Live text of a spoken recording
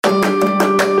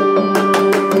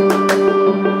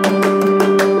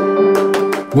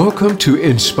Welcome to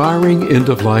Inspiring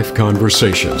End-of-Life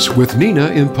Conversations with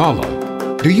Nina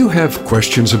Impala. Do you have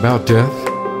questions about death?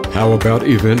 How about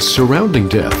events surrounding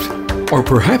death? Or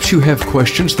perhaps you have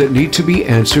questions that need to be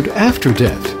answered after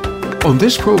death. On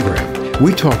this program,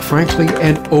 we talk frankly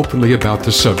and openly about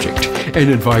the subject and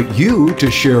invite you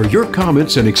to share your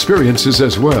comments and experiences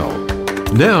as well.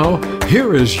 Now,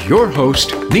 here is your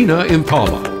host, Nina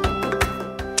Impala.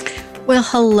 Well,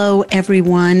 hello,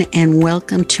 everyone, and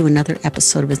welcome to another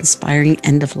episode of Inspiring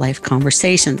End-of-Life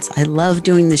Conversations. I love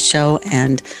doing this show,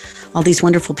 and all these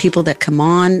wonderful people that come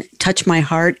on touch my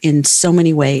heart in so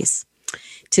many ways.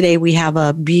 Today, we have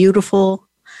a beautiful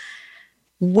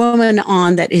woman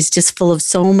on that is just full of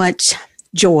so much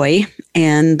joy,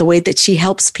 and the way that she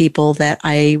helps people that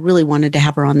I really wanted to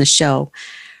have her on the show.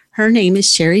 Her name is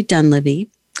Sherrie Dunlevy.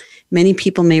 Many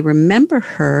people may remember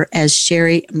her as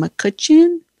Sherrie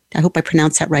McCutcheon. I hope I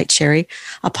pronounced that right, Sherrie,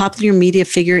 a popular media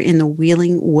figure in the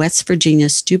Wheeling, West Virginia,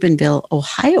 Steubenville,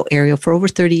 Ohio area for over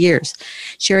 30 years.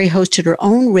 Sherrie hosted her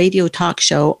own radio talk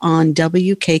show on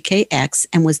WKKX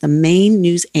and was the main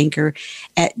news anchor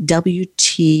at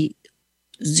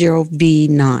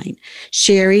WT0V9.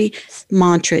 Sherrie's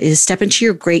mantra is step into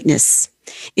your greatness,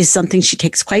 is something she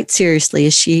takes quite seriously,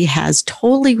 as she has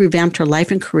totally revamped her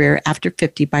life and career after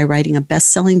 50 by writing a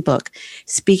best-selling book,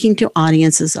 speaking to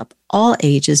audiences of all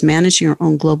ages, managing her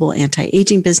own global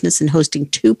anti-aging business, and hosting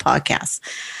 2 podcasts,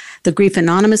 the Grief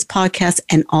Anonymous podcast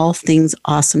and All Things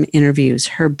Awesome interviews.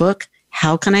 Her book,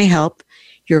 How Can I Help?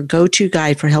 Your go-to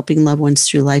guide for helping loved ones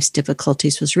through life's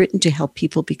difficulties, was written to help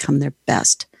people become their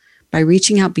best by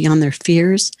reaching out beyond their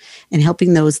fears and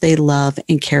helping those they love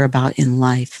and care about in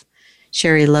life.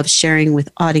 Sherrie loves sharing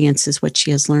with audiences what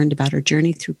she has learned about her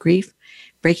journey through grief,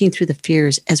 breaking through the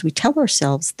fears as we tell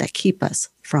ourselves that keep us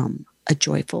from a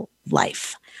joyful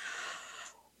life.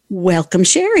 Welcome,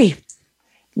 Sherrie.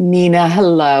 Nina,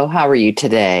 hello. How are you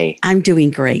today? I'm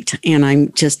doing great, and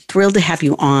I'm just thrilled to have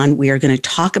you on. We are going to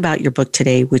talk about your book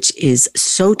today, which is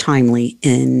so timely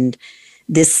in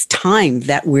this time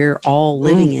that we're all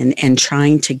living in and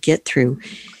trying to get through.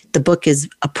 The book is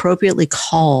appropriately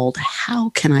called,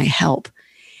 How Can I Help?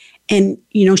 And,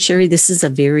 you know, Sherrie, this is a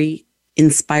very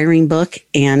inspiring book.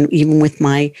 And even with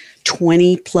my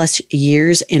 20 plus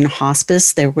years in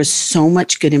hospice, there was so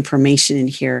much good information in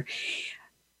here.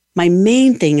 My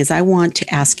main thing is I want to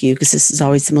ask you, because this is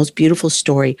always the most beautiful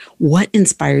story, what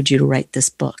inspired you to write this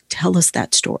book? Tell us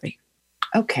that story.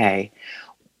 Okay.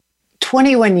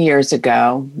 21 years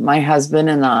ago, my husband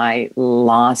and I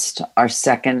lost our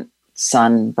second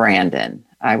son, Brandon.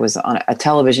 I was on a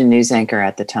television news anchor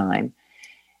at the time.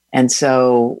 And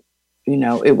so, you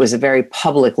know, it was a very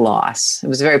public loss. It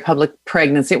was a very public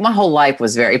pregnancy. My whole life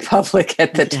was very public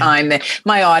at the time.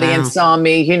 My audience saw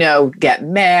me, you know, get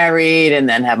married and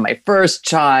then have my first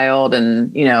child.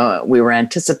 And, you know, we were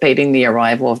anticipating the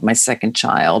arrival of my second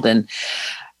child. And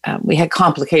we had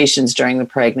complications during the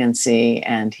pregnancy,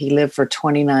 and he lived for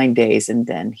 29 days and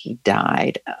then he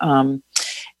died.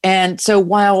 And so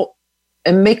while,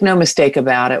 and make no mistake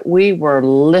about it, we were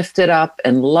lifted up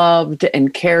and loved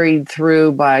and carried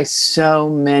through by so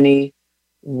many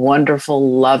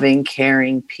wonderful, loving,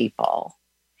 caring people.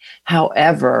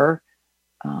 However,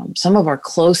 some of our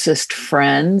closest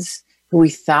friends who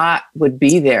we thought would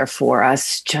be there for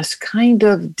us just kind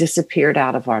of disappeared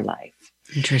out of our life.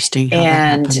 Interesting.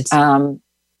 And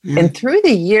through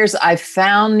the years, I've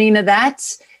found, Nina,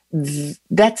 that's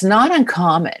not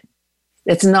uncommon.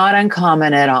 It's not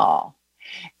uncommon at all.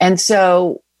 And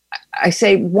so I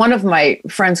say, one of my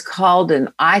friends called, and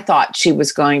I thought she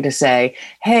was going to say,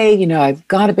 hey, you know, I've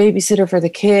got a babysitter for the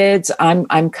kids.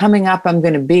 I'm coming up. I'm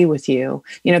going to be with you.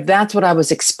 You know, that's what I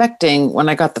was expecting when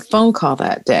I got the phone call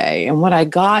that day. And what I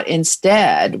got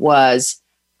instead was,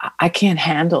 I can't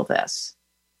handle this.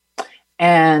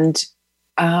 And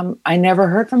I never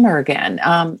heard from her again.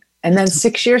 And then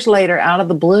 6 years later, out of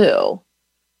the blue,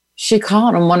 she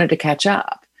called and wanted to catch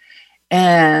up.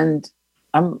 And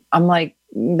I'm like,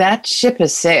 that ship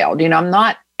has sailed. You know, I'm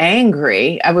not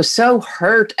angry. I was so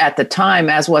hurt at the time,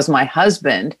 as was my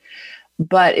husband.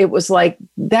 But it was like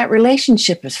that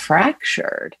relationship is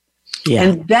fractured. Yeah.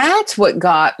 And that's what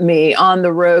got me on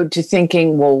the road to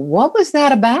thinking, well, what was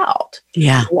that about?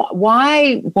 Yeah.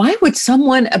 Why would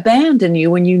someone abandon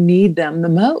you when you need them the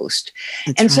most?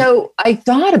 So I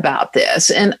thought about this,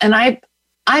 and I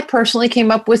personally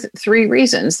came up with 3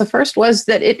 reasons. The first was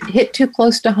that it hit too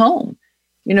close to home.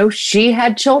 You know, she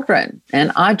had children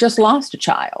and I just lost a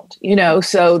child, you know,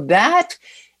 so that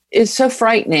is so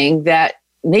frightening that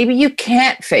maybe you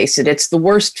can't face it. It's the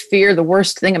worst fear, the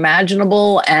worst thing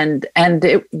imaginable. And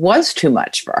it was too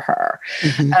much for her.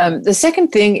 Mm-hmm. The second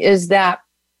thing is that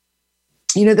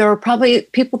there were probably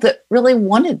people that really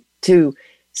wanted to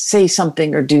say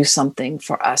something or do something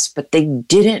for us, but they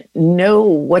didn't know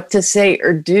what to say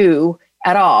or do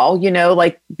at all.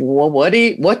 Like, well,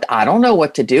 what? I don't know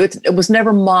what to do. It was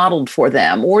never modeled for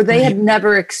them, or they had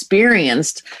never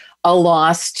experienced a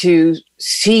loss to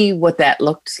see what that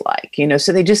looks like,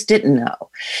 so they just didn't know.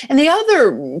 And the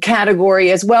other category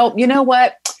is, well, you know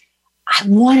what? I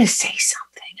want to say something.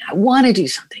 I want to do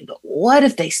something, but what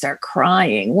if they start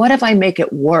crying? What if I make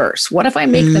it worse? What if I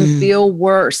make them feel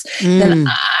worse? Then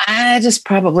I just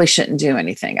probably shouldn't do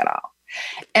anything at all.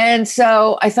 And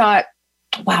so I thought,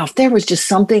 wow, if there was just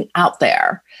something out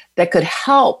there that could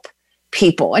help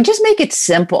people and just make it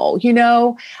simple,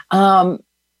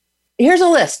 here's a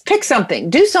list, pick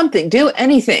something, do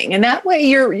anything. And that way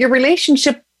your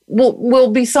relationship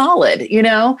will be solid,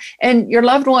 and your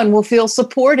loved one will feel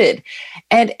supported.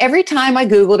 And every time I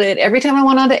Googled it, every time I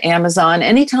went onto Amazon,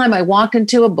 anytime I walked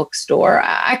into a bookstore,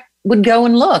 I would go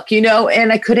and look,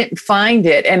 and I couldn't find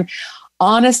it. And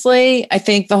honestly, I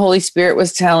think the Holy Spirit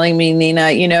was telling me,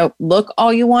 Nina, look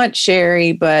all you want,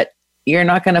 Sherrie, but you're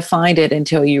not going to find it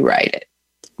until you write it.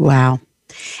 Wow.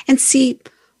 And see,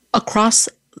 across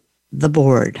the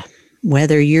board,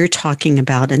 whether you're talking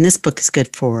about, and this book is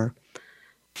good for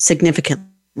significant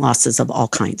losses of all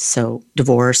kinds. So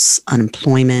divorce,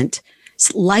 unemployment,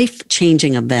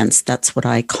 life-changing events. That's what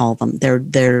I call them.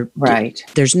 They're right.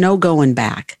 There's no going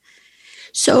back.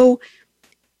 So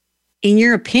in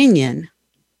your opinion,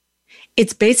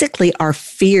 it's basically our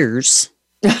fears.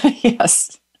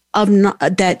 Yes. Of not,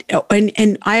 that,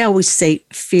 and I always say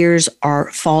fears are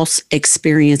false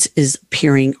experience is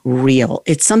appearing real.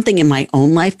 It's something in my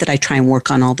own life that I try and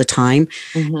work on all the time.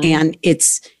 And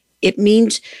it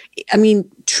means,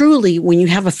 truly, when you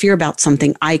have a fear about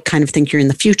something, I kind of think you're in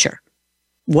the future.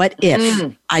 What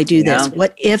if I do this?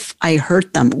 What if I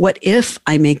hurt them? What if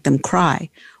I make them cry?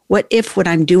 What if what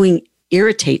I'm doing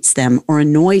irritates them or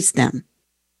annoys them?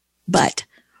 But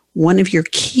one of your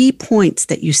key points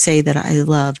that you say that I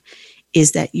love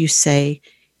is that you say,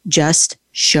 just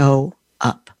show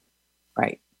up.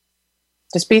 Right.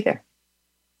 Just be there.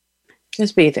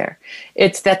 Just be there.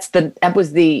 There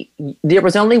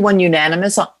was only one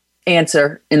unanimous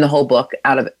answer in the whole book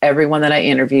out of everyone that I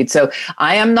interviewed. So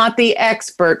I am not the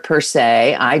expert per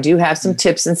se. I do have some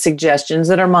tips and suggestions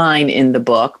that are mine in the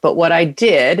book. But what I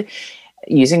did,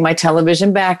 using my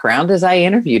television background, is I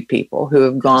interviewed people who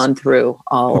have gone through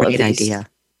all of these. Great idea.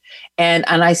 And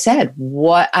I said,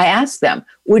 I asked them,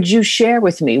 would you share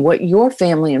with me what your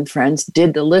family and friends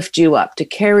did to lift you up, to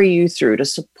carry you through, to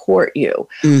support you?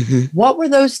 What were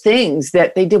those things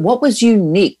that they did? What was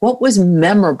unique? What was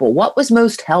memorable? What was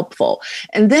most helpful?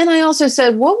 And then I also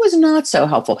said, what was not so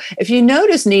helpful? If you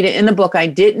notice, Nita, in the book, I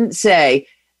didn't say,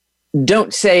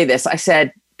 don't say this. I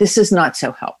said, this is not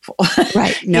so helpful.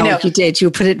 Right. No, you did.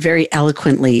 You put it very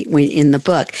eloquently in the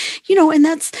book, and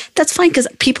that's fine because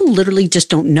people literally just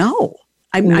don't know.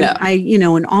 In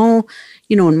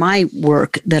my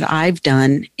work that I've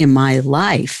done in my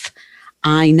life,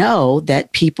 I know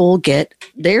that people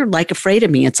they're like afraid of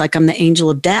me. It's like I'm the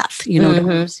angel of death,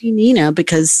 don't see Nina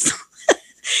because,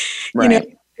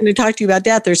 right. going to talk to you about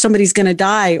death or somebody's going to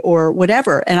die or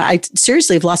whatever. And I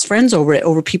seriously have lost friends over it,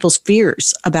 over people's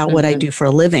fears about what I do for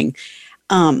a living.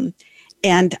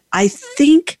 And I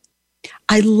think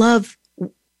I love,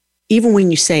 even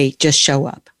when you say, just show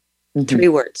up, 3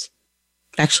 words,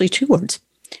 actually 2 words,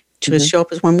 just show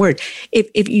up is 1 word.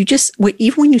 If you just,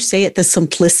 even when you say it, the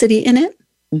simplicity in it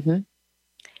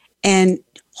and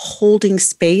holding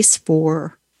space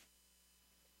for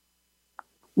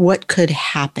what could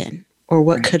happen, or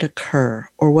what could occur,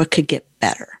 or what could get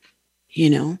better,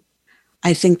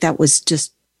 I think that was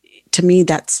just, to me,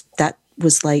 that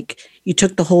was like, you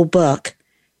took the whole book,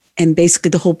 and basically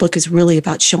the whole book is really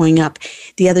about showing up.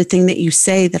 The other thing that you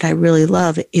say that I really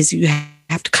love is you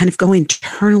have to kind of go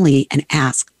internally and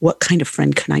ask, what kind of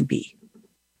friend can I be?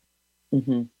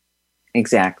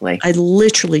 Exactly. I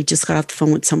literally just got off the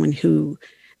phone with someone who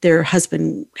their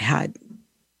husband had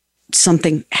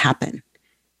something happen.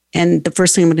 And the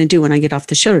first thing I'm going to do when I get off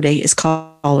the show today is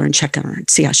call her and check on her and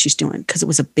see how she's doing, because it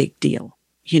was a big deal,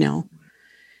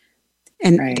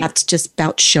 And that's just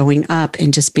about showing up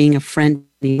and just being a friend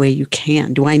any way you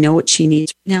can. Do I know what she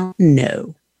needs now?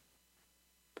 No.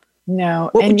 No.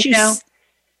 What would you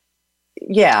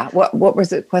yeah. What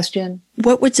was the question?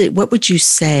 What would you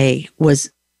say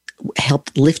was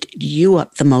helped lift you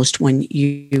up the most when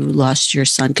you lost your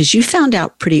son? Because you found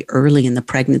out pretty early in the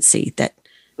pregnancy that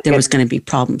there was going to be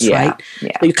problems, right?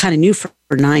 Yeah. So you kind of knew for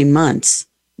 9 months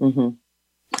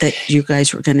that you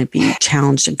guys were going to be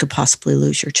challenged and could possibly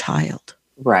lose your child.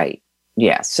 Right.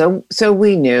 Yeah. So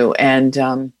we knew.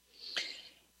 And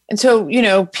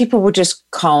so, people would just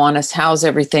call on us, how's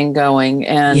everything going?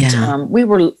 And we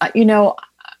were,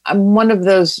 I'm one of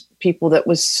those people that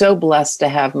was so blessed to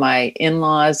have my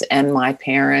in-laws and my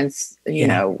parents,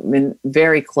 been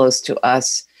very close to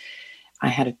us. I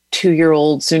had a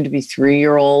 2-year-old, soon to be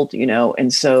 3-year-old,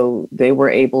 and so they were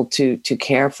able to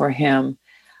care for him.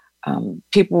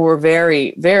 People were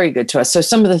very, very good to us. So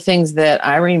some of the things that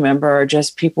I remember are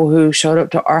just people who showed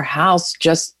up to our house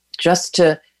just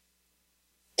to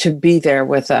be there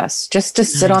with us, just to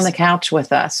sit on the couch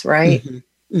with us, right?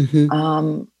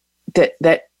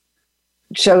 That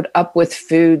showed up with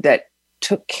food, that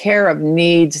took care of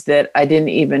needs that I didn't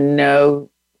even know.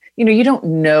 You don't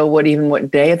know what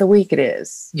day of the week it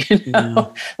is.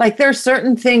 Like there are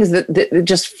certain things that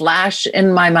just flash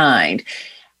in my mind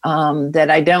that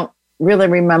I don't really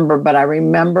remember, but I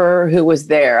remember who was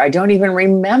there. I don't even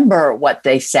remember what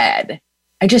they said.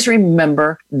 I just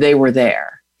remember they were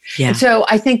there. Yeah. And so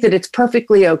I think that it's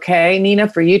perfectly okay, Nina,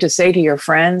 for you to say to your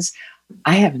friends,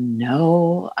 I have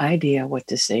no idea what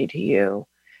to say to you,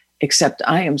 except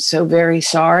I am so very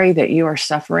sorry that you are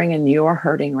suffering and you are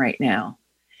hurting right now.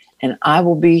 And I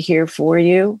will be here for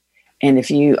you. And if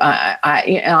you,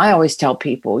 I always tell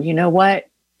people, you know what?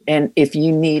 And if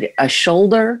you need a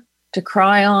shoulder to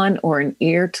cry on or an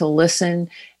ear to listen,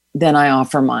 then I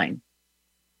offer mine.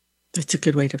 That's a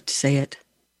good way to say it.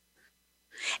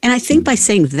 And I think by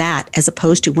saying that, as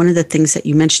opposed to one of the things that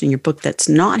you mentioned in your book that's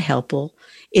not helpful,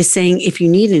 is saying, if you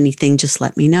need anything, just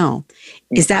let me know.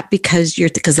 Is that because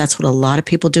that's what a lot of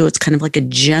people do? It's kind of like a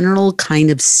general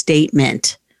kind of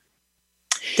statement.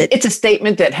 It's a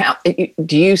statement that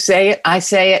do you say it? I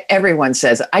say it. Everyone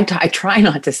says it. I try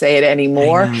not to say it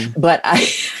anymore, but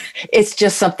it's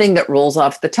just something that rolls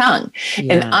off the tongue.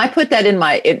 Yeah. And I put that in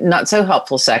my not so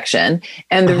helpful section.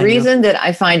 And the reason that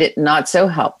I find it not so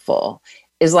helpful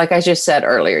is, like I just said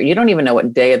earlier, you don't even know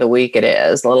what day of the week it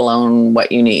is, let alone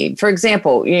what you need. For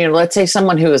example, let's say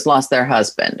someone who has lost their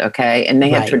husband, okay, and they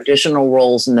have traditional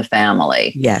roles in the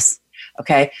family. Yes.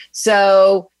 Okay.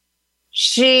 So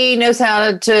she knows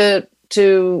how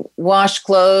to wash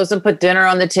clothes and put dinner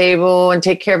on the table and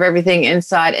take care of everything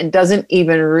inside, and doesn't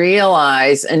even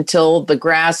realize until the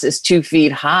grass is 2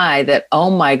 feet high that,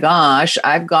 oh my gosh,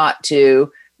 I've got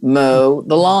to mow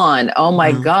the lawn. Oh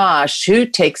my gosh, who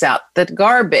takes out the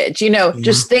garbage?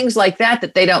 Just things like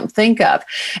that they don't think of.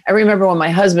 I remember when my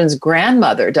husband's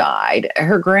grandmother died,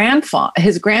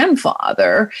 his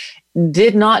grandfather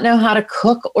did not know how to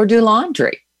cook or do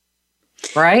laundry.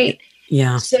 Right?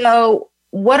 Yeah. So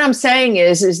what I'm saying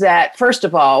is that, first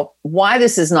of all, why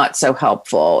this is not so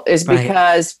helpful is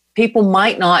because people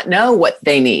might not know what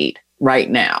they need right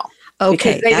now.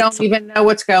 Okay. Because they don't even know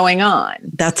what's going on.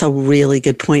 That's a really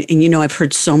good point. And, I've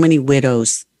heard so many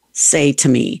widows say to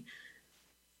me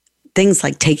things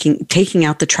like taking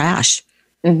out the trash,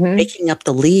 picking up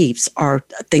the leaves are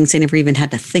things they never even had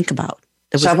to think about.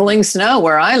 Shoveling snow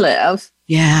where I live.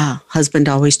 Yeah. Husband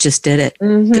always just did it.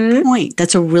 Good point.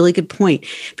 That's a really good point.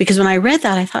 Because when I read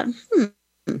that, I thought,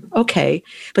 okay.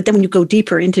 But then when you go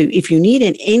deeper into, if you need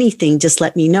anything, just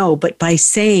let me know. But by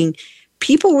saying,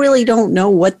 people really don't know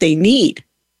what they need.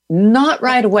 Not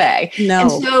right away. No.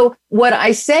 And so what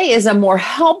I say is a more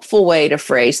helpful way to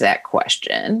phrase that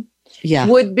question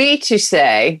would be to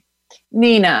say,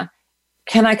 Nina,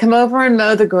 can I come over and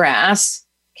mow the grass?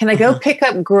 Can I go pick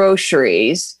up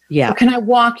groceries? Yeah. Or can I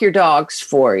walk your dogs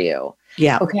for you?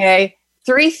 Yeah. Okay.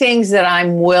 3 things that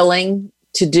I'm willing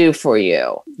to do for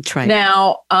you. That's right.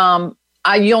 Now,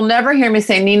 you'll never hear me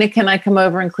say, Nina, can I come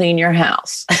over and clean your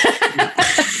house?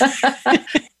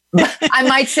 I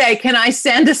might say, can I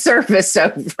send a service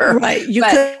over? Right.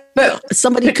 But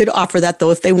somebody could offer that, though,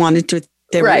 if they wanted to.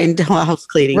 They were into house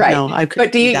cleaning. Right. No, I couldn't.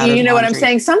 But do you know what I'm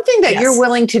saying? Something that you're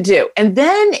willing to do. And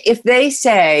then if they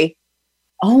say,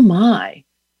 oh my,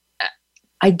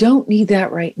 I don't need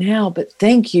that right now, but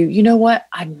thank you. You know what?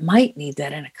 I might need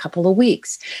that in a couple of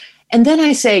weeks. And then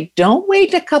I say, don't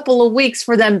wait a couple of weeks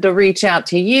for them to reach out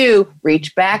to you.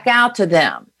 Reach back out to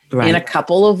them in a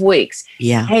couple of weeks.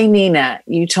 Yeah. Hey, Nina,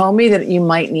 you told me that you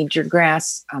might need your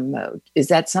grass mowed. Is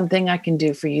that something I can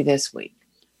do for you this week?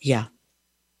 Yeah.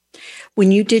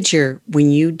 When you did your,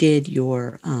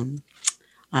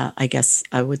 I guess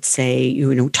I would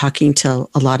say, talking to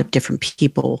a lot of different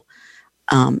people,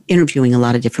 interviewing a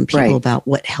lot of different people about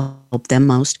what helped them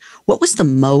most. What was the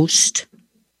most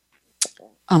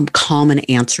common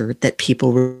answer that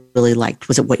people really liked?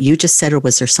 Was it what you just said, or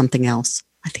was there something else?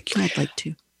 I think you might like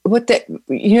to.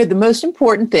 The most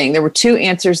important thing, there were 2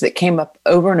 answers that came up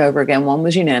over and over again. One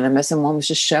was unanimous and one was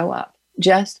just show up.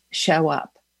 Just show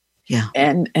up. Yeah.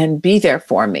 And be there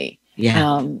for me.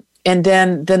 Yeah. And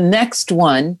then the next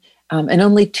one, and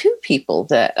only 2 people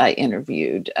that I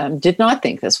interviewed did not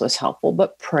think this was helpful,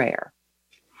 but prayer.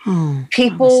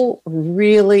 People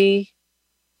really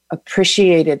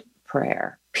appreciated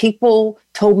prayer. People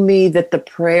told me that the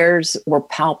prayers were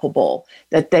palpable,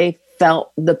 that they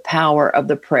felt the power of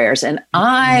the prayers. And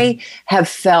I have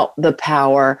felt the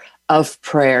power of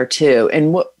prayer too.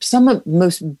 And some of the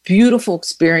most beautiful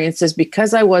experiences,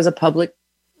 because I was a public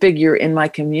figure in my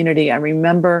community. I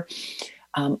remember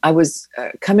I was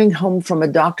coming home from a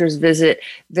doctor's visit,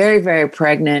 very, very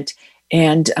pregnant.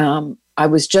 And I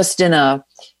was just in a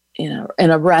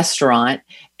restaurant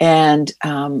and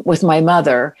with my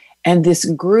mother, and this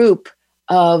group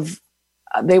of,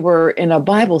 they were in a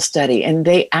Bible study, and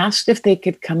they asked if they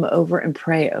could come over and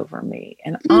pray over me.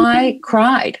 And I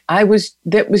cried.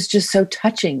 That was just so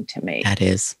touching to me. That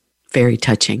is very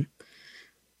touching.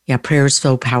 Yeah, prayer is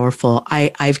so powerful.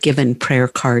 I've given prayer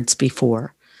cards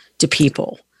before to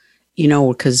people,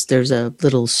 because there's a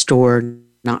little store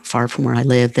not far from where I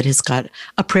live that has got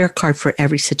a prayer card for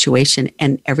every situation.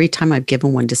 And every time I've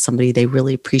given one to somebody, they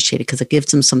really appreciate it because it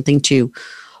gives them something to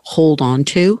hold on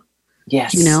to.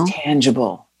 Yes,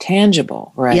 tangible,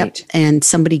 right? Yep. And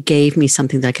somebody gave me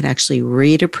something that I could actually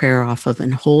read a prayer off of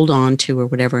and hold on to or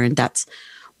whatever. And that's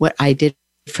what I did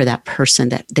for that person,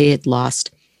 that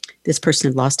this person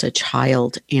had lost a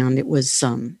child, and it was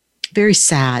a very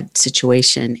sad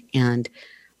situation. And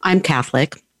I'm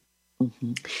Catholic.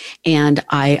 Mm-hmm. And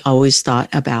I always thought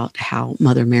about how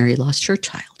Mother Mary lost her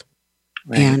child,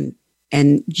 right,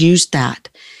 and used that.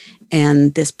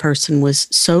 And this person was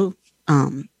so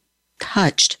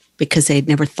touched because they had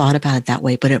never thought about it that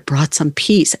way, but it brought some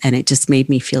peace, and it just made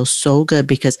me feel so good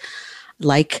because,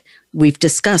 like we've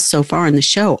discussed so far in the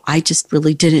show, I just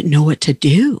really didn't know what to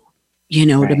do,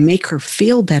 right, to make her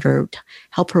feel better, to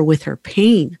help her with her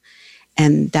pain.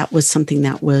 And that was something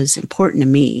that was important to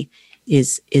me,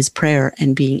 is prayer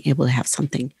and being able to have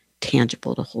something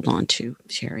tangible to hold on to,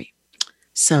 Sherrie.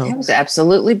 So it was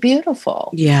absolutely beautiful.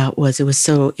 Yeah, it was. It was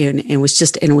so, and it was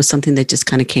something that just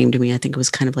kind of came to me. I think it was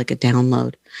kind of like a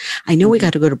download. I know we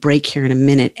got to go to break here in a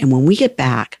minute. And when we get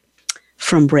back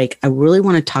from break, I really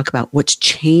want to talk about what's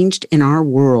changed in our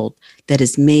world that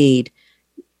has made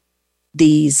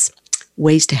these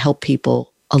ways to help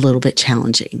people a little bit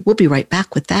challenging. We'll be right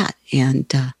back with that.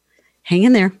 And hang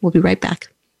in there. We'll be right back.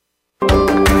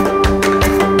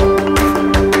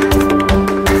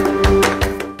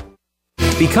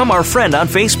 Become our friend on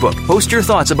Facebook. Post your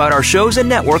thoughts about our shows and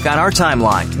network on our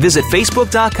timeline. Visit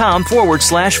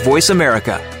facebook.com/Voice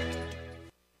America.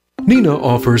 Nina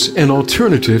offers an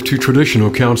alternative to traditional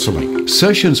counseling.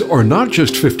 Sessions are not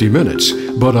just 50 minutes,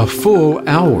 but a full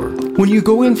hour. When you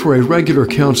go in for a regular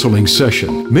counseling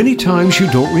session, many times you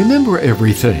don't remember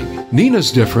everything.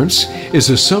 Nina's difference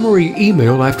is a summary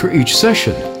email after each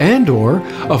session and/or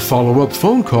a follow-up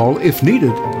phone call if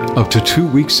needed up to 2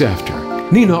 weeks after.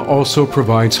 Nina also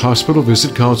provides hospital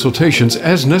visit consultations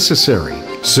as necessary.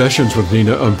 Sessions with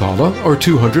Nina Impala are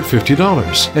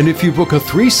 $250, and if you book a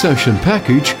 3-session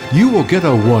package, you will get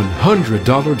a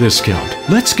 $100 discount.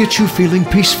 Let's get you feeling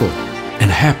peaceful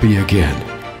and happy again.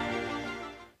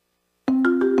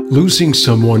 Losing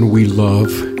someone we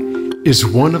love is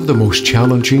one of the most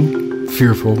challenging,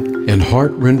 fearful, and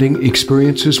heart-rending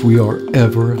experiences we are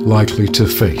ever likely to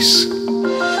face.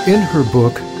 In her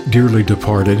book, Dearly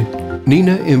Departed,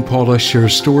 Nina Impala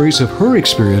shares stories of her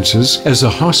experiences as a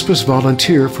hospice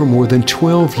volunteer for more than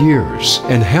 12 years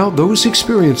and how those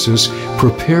experiences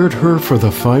prepared her for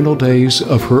the final days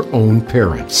of her own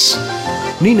parents.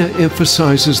 Nina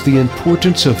emphasizes the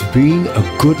importance of being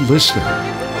a good listener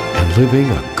and living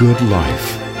a good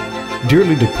life.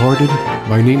 Dearly Departed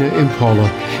by Nina Impala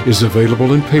is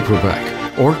available in paperback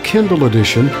or Kindle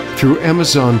edition through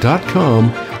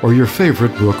Amazon.com or your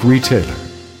favorite book retailer.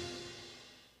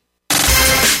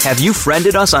 Have you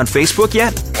friended us on Facebook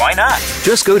yet? Why not?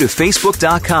 Just go to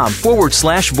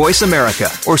facebook.com/Voice America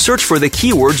or search for the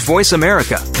keywords Voice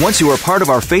America. Once you are part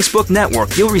of our Facebook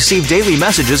network, you'll receive daily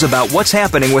messages about what's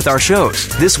happening with our shows,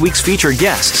 this week's featured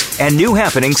guests, and new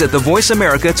happenings at the Voice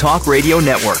America Talk Radio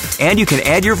Network. And you can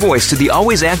add your voice to the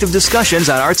always active discussions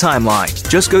on our timeline.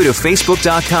 Just go to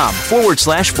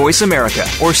facebook.com/Voice America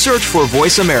or search for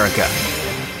Voice America.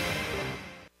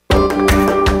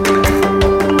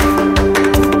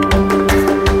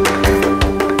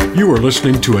 You are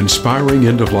listening to Inspiring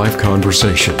End-of-Life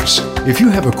Conversations. If you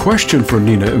have a question for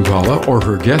Nina Impala or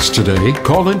her guest today,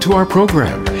 call into our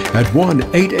program at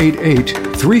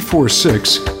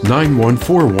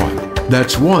 1-888-346-9141.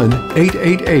 That's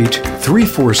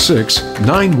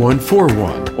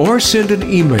 1-888-346-9141. Or send an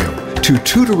email to to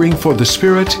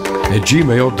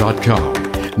tutoringforthespirit@gmail.com.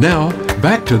 Now,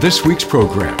 back to this week's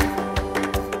program.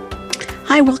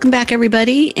 Hi, welcome back,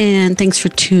 everybody, and thanks for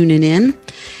tuning in.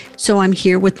 So I'm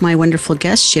here with my wonderful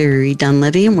guest, Sherrie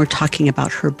Dunlevy, and we're talking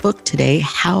about her book today,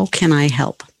 How Can I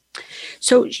Help?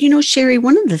 So, Sherrie,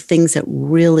 one of the things that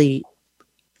really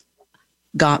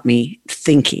got me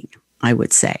thinking, I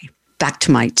would say, back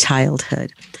to my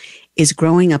childhood, is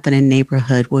growing up in a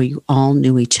neighborhood where you all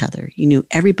knew each other. You knew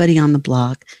everybody on the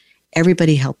block.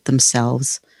 Everybody helped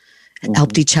themselves,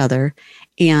 helped each other.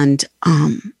 And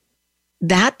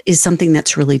that is something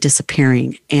that's really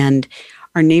disappearing. And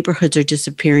our neighborhoods are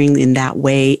disappearing in that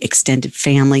way, extended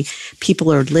family. People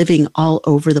are living all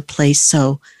over the place.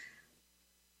 So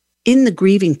in the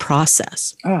grieving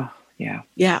process. Oh, yeah.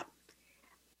 Yeah.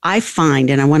 I find,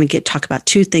 and I want to talk about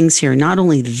two things here, not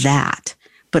only that,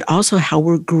 but also how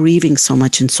we're grieving so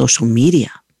much in social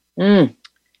media.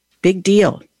 Big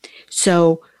deal.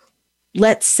 So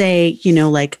let's say,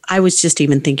 like I was just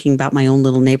even thinking about my own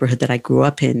little neighborhood that I grew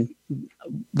up in.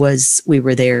 We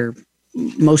were there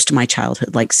most of my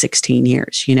childhood, like 16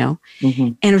 years,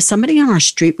 And if somebody on our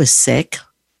street was sick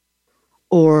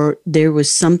or there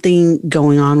was something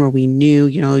going on where we knew,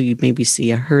 you'd maybe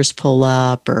see a hearse pull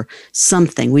up or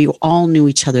something. We all knew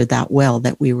each other that well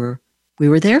that we were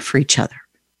there for each other.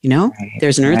 Right,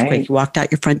 there's an earthquake. You walked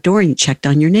out your front door and you checked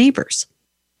on your neighbors.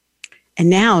 And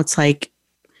now it's like,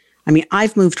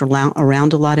 I've moved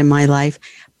around a lot in my life,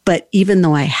 but even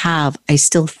though I have, I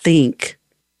still think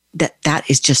that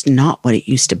is just not what it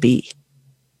used to be.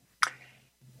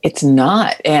 It's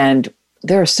not. And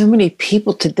there are so many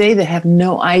people today that have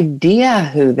no idea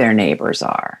who their neighbors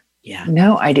are. Yeah.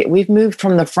 No idea. We've moved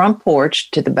from the front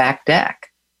porch to the back deck.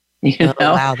 Oh,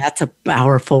 wow. That's a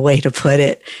powerful way to put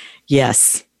it.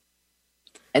 Yes.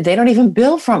 And they don't even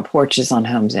build front porches on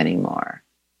homes anymore.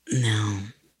 No.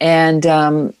 And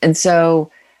so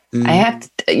I have to,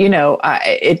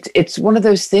 it's one of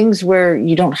those things where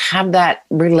you don't have that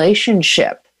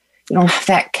relationship. You don't have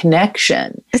that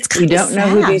connection. You don't know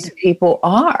who these people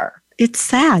are. It's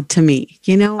sad to me,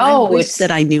 I wish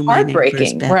that I knew my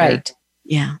neighbors better. Right?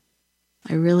 Yeah,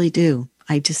 I really do.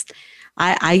 I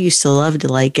used to love to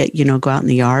go out in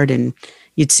the yard and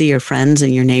you'd see your friends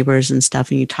and your neighbors and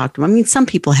stuff, and you talk to them. Some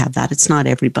people have that. It's not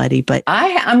everybody, but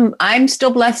I'm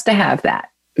still blessed to have that.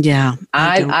 Yeah.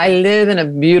 I live in a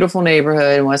beautiful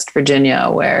neighborhood in West Virginia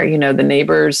where, the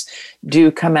neighbors do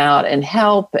come out and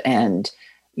help and,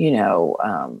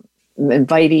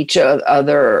 invite each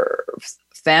other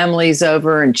families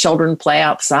over, and children play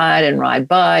outside and ride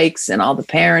bikes, and all the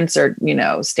parents are,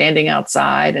 standing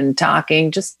outside and talking.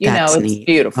 Just, it's neat.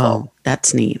 Beautiful. Oh,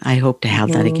 that's neat. I hope to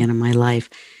have that again in my life.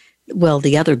 Well,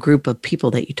 the other group of people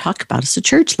that you talk about is the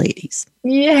church ladies.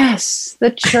 Yes,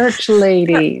 the church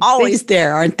ladies. Always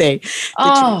there, aren't they?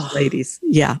 The church ladies.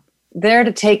 Yeah. There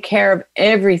to take care of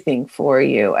everything for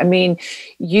you.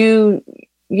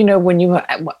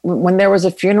 When there was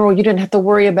a funeral, you didn't have to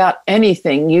worry about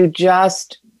anything. You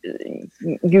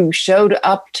showed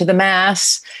up to the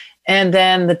mass, and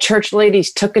then the church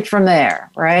ladies took it from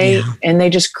there, right? Yeah. And they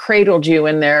just cradled you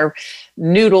in their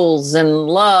noodles and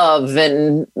love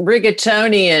and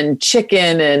rigatoni and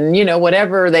chicken and,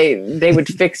 whatever they would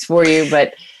fix for you,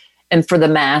 and for the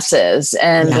masses.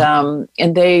 And,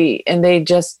 and they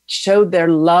just showed their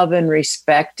love and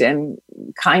respect and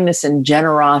kindness and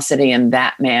generosity in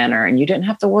that manner. And you didn't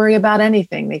have to worry about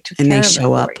anything. They took care of it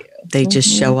for you. They just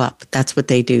show up. That's what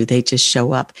they do. They just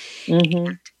show up.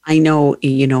 I know,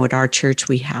 at our church,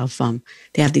 we have,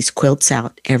 they have these quilts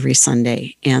out every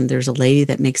Sunday, and there's a lady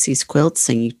that makes these quilts,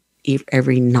 and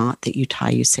every knot that you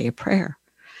tie, you say a prayer.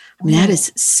 That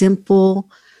is simple,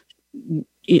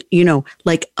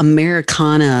 like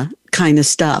Americana kind of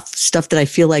stuff that I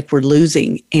feel like we're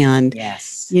losing. And,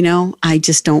 yes, I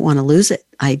just don't want to lose it.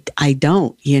 I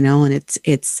don't, and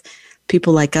it's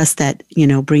people like us that,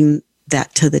 bring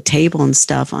that to the table and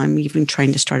stuff. I'm even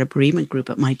trying to start a bereavement group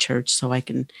at my church so I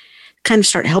can kind of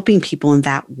start helping people in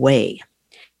that way.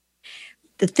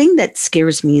 The thing that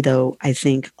scares me, though, I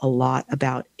think a lot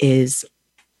about is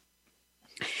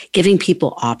giving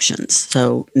people options.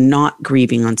 So not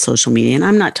grieving on social media. And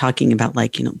I'm not talking about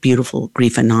beautiful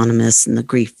Grief Anonymous and the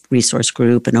Grief Resource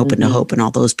Group and Open to Hope and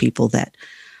all those people that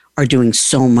are doing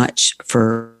so much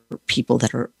for people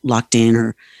that are locked in,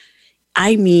 or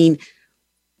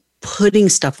putting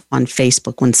stuff on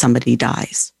Facebook when somebody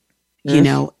dies,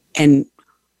 and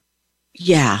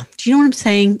yeah. Do you know what I'm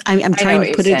saying? I'm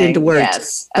trying to put it into words,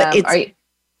 yes. But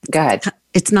go ahead.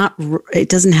 It's not, it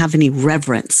doesn't have any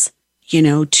reverence,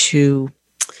 to,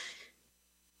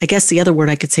 I guess the other word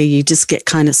I could say, you just get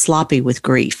kind of sloppy with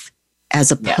grief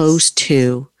as opposed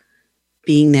to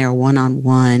being there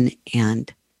one-on-one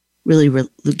and really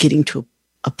getting to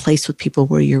a place with people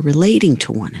where you're relating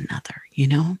to one another, you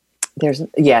know?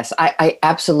 Yes, I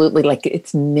absolutely, like,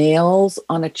 it's nails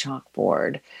on a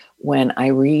chalkboard when I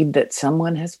read that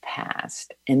someone has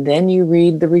passed, and then you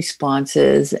read the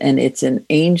responses, and it's an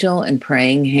angel and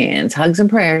praying hands, hugs and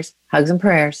prayers, hugs and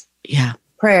prayers. Yeah.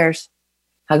 Prayers,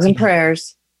 hugs and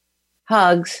prayers,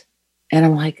 hugs. And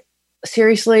I'm like,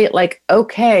 seriously, like,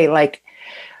 okay, like,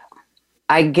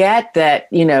 I get that,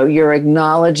 you know, you're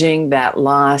acknowledging that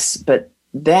loss, but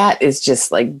that is just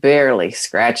like barely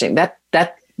scratching.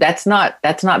 That's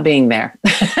not being there.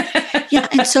 Yeah.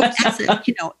 And so,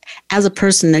 as a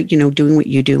person that, doing what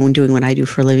you do and doing what I do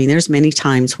for a living, there's many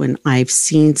times when I've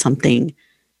seen something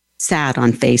sad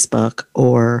on Facebook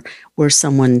or where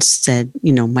someone said,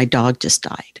 my dog just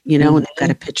died, and they've got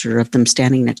a picture of them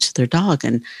standing next to their dog.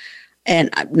 And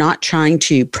I'm not trying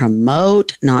to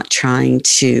promote, not trying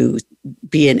to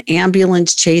be an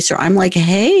ambulance chaser. I'm like,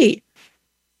 hey,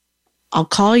 I'll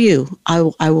call you. I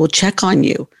will check on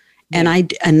you.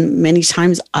 And many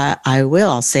times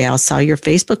I'll say, I saw your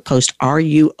Facebook post. Are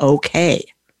you okay?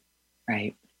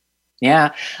 Right.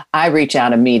 Yeah. I reach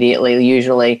out immediately,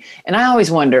 usually. And I always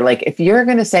wonder, like, if you're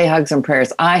going to say hugs and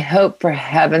prayers, I hope for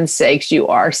heaven's sakes you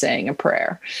are saying a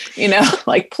prayer,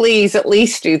 like, please at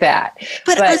least do that.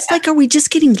 But it's like, are we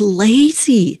just getting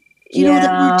lazy?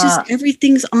 That we're just,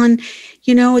 everything's on,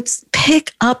 it's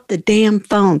pick up the damn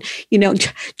phone.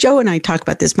 Joe and I talk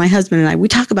about this, my husband and I, we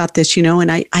talk about this,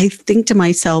 and I think to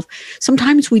myself,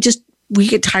 sometimes we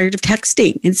get tired of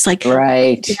texting. It's like,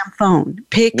 right. Damn phone,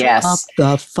 pick up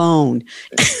the phone.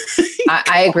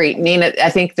 I agree. Nina, I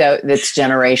think that's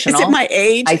generational. Is it my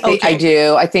age? I think I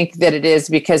do. I think that it is,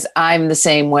 because I'm the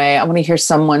same way. I want to hear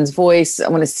someone's voice. I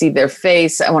want to see their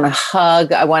face. I want to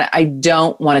hug. I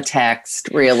don't want to text,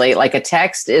 really. Like, a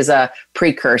text is a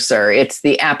precursor. It's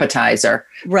the appetizer.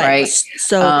 Right.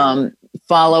 So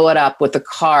follow it up with a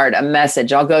card, a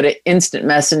message. I'll go to instant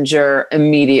messenger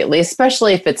immediately,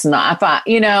 especially if it's not,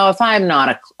 if I'm not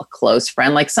a close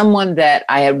friend, like someone that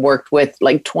I had worked with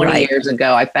like 20 years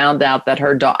ago. I found out that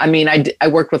her dog, I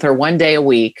worked with her one day a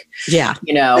week. Yeah.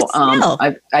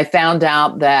 I found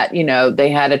out that, they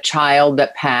had a child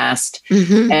that passed,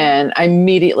 and I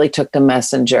immediately took the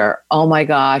messenger. Oh my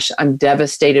gosh, I'm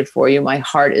devastated for you. My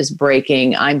heart is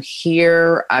breaking. I'm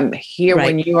here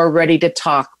when you are ready to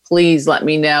talk. Please let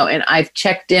me know. And I've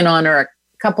checked in on her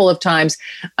a couple of times.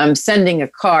 I'm sending a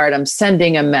card. I'm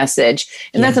sending a message.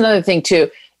 And that's another thing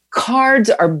too. Cards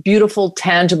are beautiful,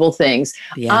 tangible things.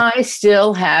 Yeah. I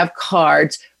still have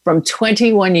cards from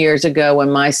 21 years ago when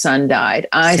my son died.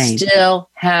 I still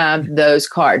have those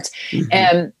cards.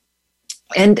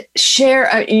 And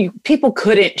share, people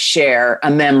couldn't share a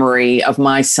memory of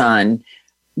my son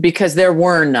because there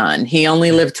were none. He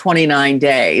only lived 29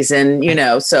 days. And,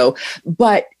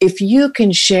 but if you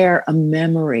can share a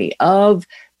memory of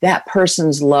that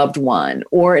person's loved one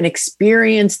or an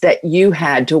experience that you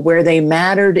had to where they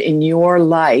mattered in your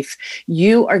life,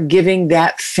 you are giving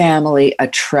that family a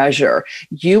treasure.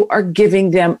 You are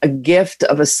giving them a gift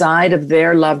of a side of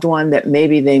their loved one that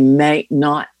maybe they may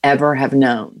not ever have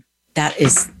known.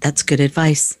 That's good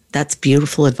advice. That's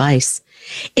beautiful advice.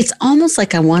 It's almost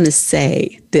like I want to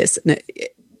say this,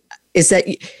 is that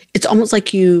it's almost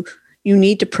like you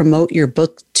need to promote your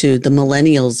book to the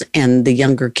millennials and the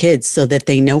younger kids so that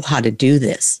they know how to do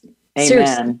this. Amen.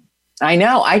 Seriously. I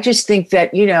know. I just think that,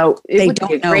 it would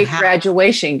be a great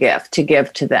graduation gift to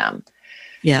give to them.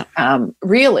 Yeah.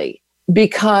 Really,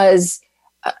 because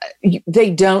they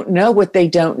don't know what they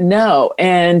don't know.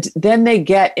 And then they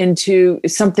get into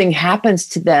something happens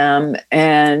to them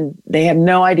and they have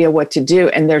no idea what to do.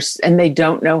 And they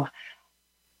don't know,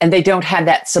 and they don't have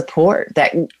that support,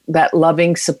 that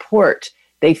loving support.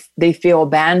 They feel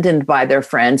abandoned by their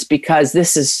friends because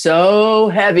this is so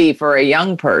heavy for a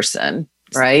young person.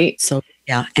 Right. So,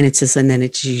 yeah. And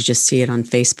you just see it on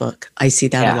Facebook. I see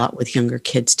that a lot with younger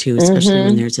kids too, especially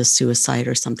when there's a suicide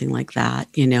or something like that,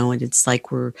 and it's like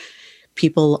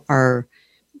people are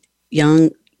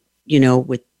young,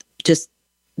 with just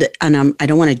and I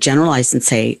don't want to generalize and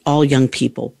say all young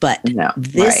people, but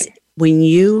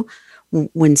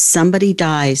when somebody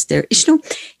dies there,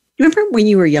 remember when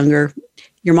you were younger,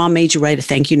 your mom made you write a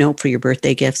thank you note for your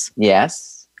birthday gifts?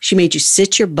 Yes. She made you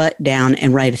sit your butt down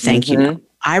and write a thank you note.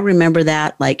 I remember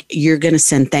that, like, you're going to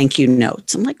send thank you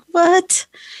notes. I'm like, what?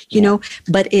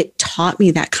 But it taught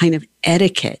me that kind of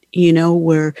etiquette,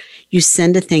 where you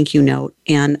send a thank you note.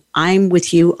 And I'm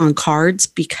with you on cards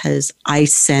because I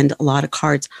send a lot of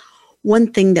cards.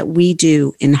 One thing that we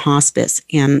do in hospice,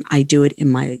 and I do it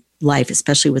in my life,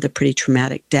 especially with a pretty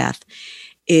traumatic death,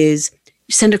 is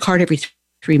you send a card every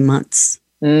 3 months.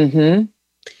 Mm-hmm.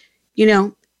 You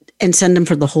know, and send them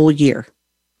for the whole year.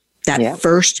 That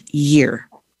first year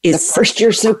is the first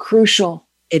year so crucial.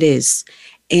 It is.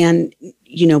 And,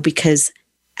 you know, because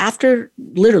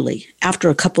literally after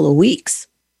a couple of weeks,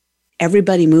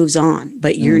 everybody moves on,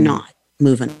 but you're not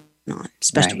moving on,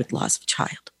 especially with loss of a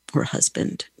child or a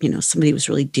husband, you know, somebody who was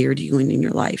really dear to you and in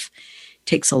your life. It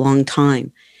takes a long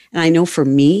time. And I know for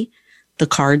me, the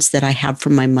cards that I have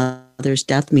from my mother's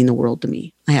death mean the world to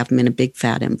me. I have them in a big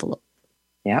fat envelope.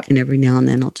 Yep. And every now and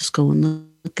then I'll just go and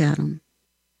look at them.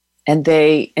 And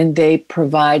they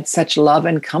provide such love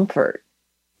and comfort.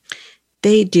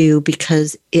 They do,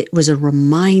 because it was a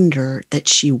reminder that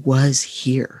she was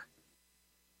here,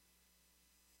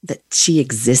 that she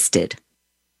existed.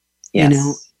 Yes. You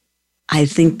know, I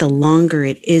think the longer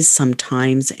it is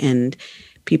sometimes, and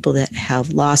people that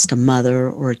have lost a mother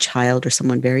or a child or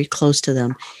someone very close to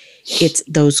them, it's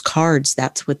those cards.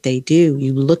 That's what they do.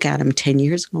 You look at them 10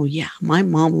 years ago. Yeah, my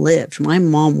mom lived. My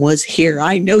mom was here.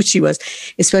 I know she was,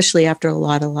 especially after a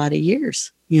lot of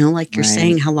years. You know, like you're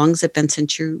saying, how long has it been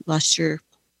since you lost your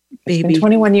baby? It's been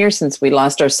 21 years since we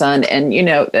lost our son. And, you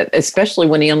know, especially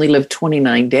when he only lived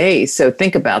 29 days. So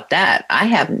think about that. I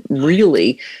have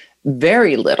really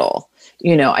very little.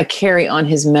 You know, I carry on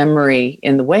his memory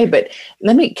in the way, but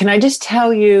can I just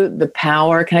tell you the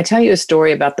power? Can I tell you a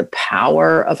story about the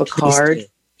power of a card?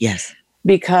 Yes.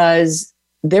 Because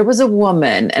there was a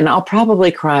woman, and I'll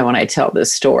probably cry when I tell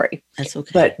this story. That's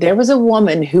okay. But there was a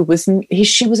woman who was,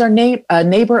 she was our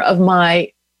neighbor of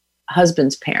my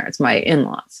husband's parents, my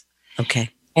in-laws. Okay.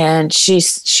 And she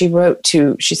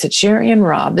said, Sherrie and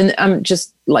Rob, and I'm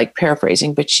just like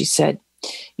paraphrasing, but she said,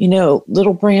 you know,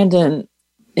 little Brandon,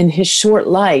 in his short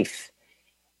life,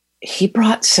 he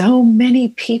brought so many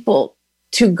people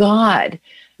to God,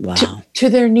 to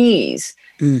their knees,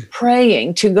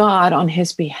 praying to God on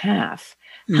his behalf.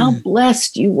 How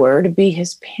blessed you were to be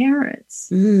his parents.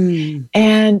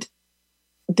 And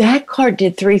that card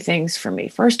did 3 things for me.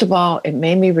 First of all, it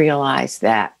made me realize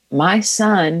that my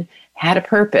son had a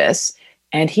purpose,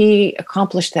 and he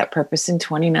accomplished that purpose in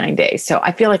 29 days. So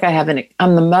I feel like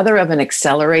I'm the mother of an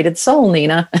accelerated soul,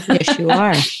 Nina. Yes, you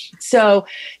are.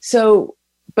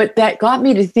 But that got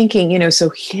me to thinking, you know, so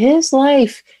his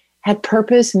life had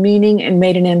purpose, meaning, and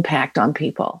made an impact on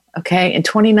people. Okay. In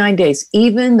 29 days,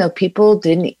 even though people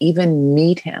didn't even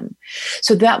meet him.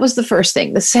 So that was the first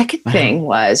thing. The second thing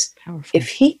was, if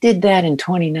he did that in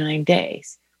 29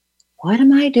 days, what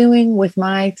am I doing with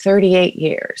my 38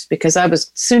 years? Because I was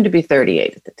soon to be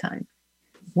 38 at the time.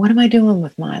 What am I doing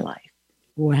with my life?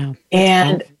 Wow.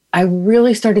 And I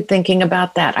really started thinking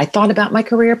about that. I thought about my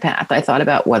career path. I thought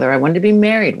about whether I wanted to be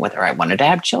married, whether I wanted to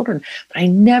have children, but I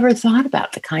never thought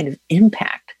about the kind of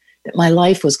impact that my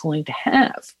life was going to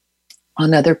have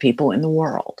on other people in the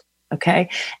world. Okay.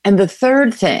 And the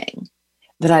third thing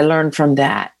that I learned from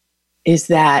that is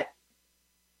that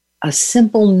a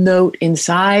simple note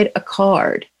inside a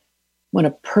card, when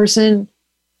a person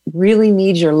really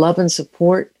needs your love and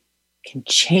support, can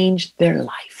change their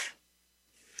life.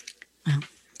 Wow,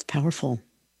 it's powerful.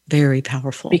 Very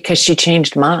powerful. Because she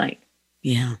changed mine.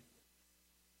 Yeah.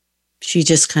 She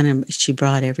just she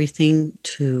brought everything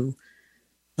to,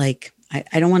 like,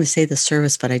 I don't want to say the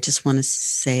service, but I just want to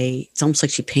say it's almost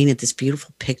like she painted this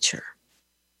beautiful picture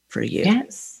for you.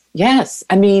 Yes.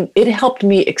 I mean, it helped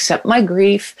me accept my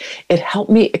grief. It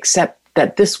helped me accept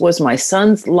that this was my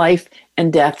son's life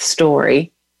and death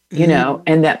story, you know,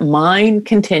 and that mine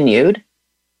continued,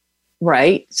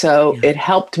 right? So it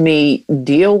helped me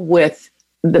deal with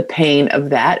the pain of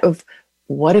that, of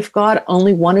what if God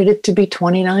only wanted it to be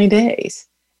 29 days?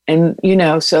 And, you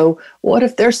know, so what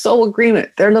if their soul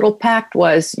agreement, their little pact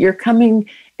was, you're coming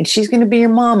and she's going to be your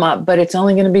mama, but it's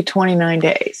only going to be 29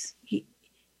 days.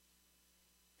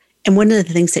 And one of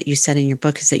the things that you said in your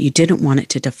book is that you didn't want it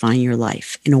to define your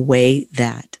life in a way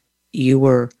that you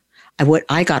were, what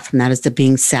I got from that is the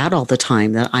being sad all the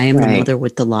time, that I am the mother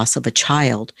with the loss of a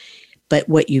child. But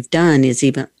what you've done is,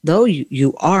 even though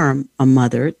you are a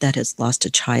mother that has lost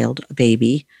a child, a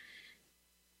baby,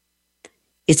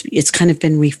 it's kind of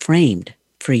been reframed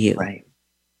for you. Right.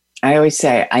 I always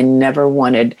say I never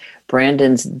wanted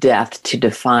Brandon's death to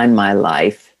define my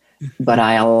life, but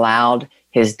I allowed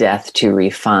his death to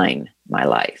refine my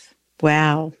life.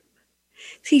 Wow.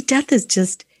 See, death is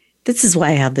just, this is why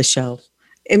I have the show.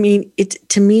 I mean,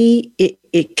 to me,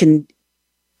 it can,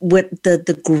 what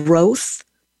the growth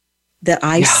that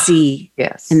I see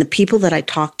and the people that I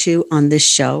talk to on this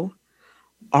show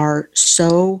are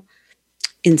so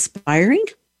inspiring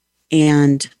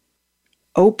and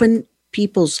open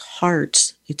people's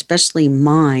hearts, especially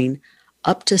mine,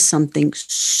 up to something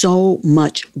so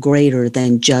much greater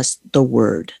than just the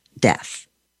word death.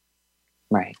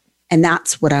 Right. And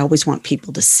that's what I always want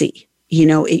people to see.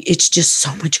 It's just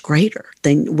so much greater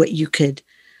than what you could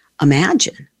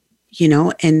imagine,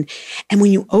 and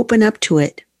when you open up to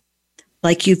it,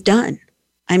 like you've done,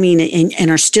 and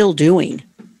are still doing,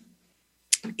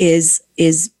 is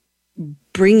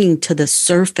bringing to the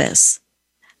surface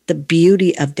the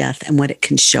beauty of death and what it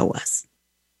can show us.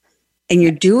 And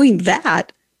you're doing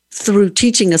that through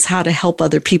teaching us how to help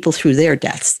other people through their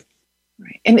deaths.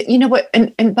 Right. And you know what?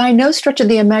 And by no stretch of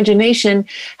the imagination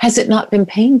has it not been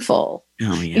painful.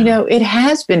 Oh, yeah. It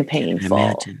has been painful. I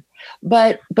imagine.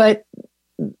 But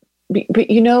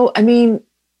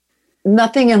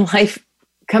nothing in life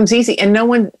comes easy. And no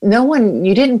one,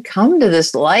 you didn't come to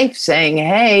this life saying,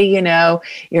 hey,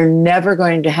 you're never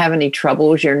going to have any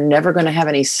troubles. You're never going to have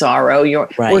any sorrow.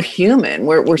 Right. We're human.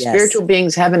 We're Yes. spiritual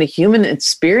beings having a human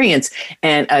experience,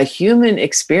 and a human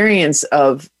experience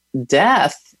of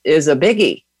death is a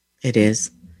biggie. It is.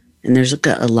 And there's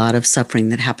a lot of suffering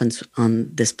that happens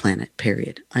on this planet,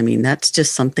 period. That's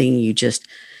just something you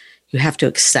have to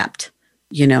accept.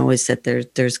 Is that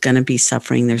there's going to be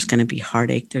suffering, there's going to be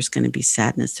heartache, there's going to be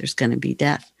sadness, there's going to be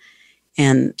death.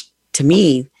 And to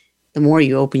me, the more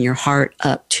you open your heart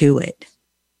up to it,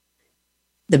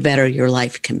 the better your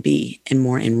life can be and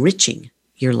more enriching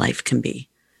your life can be.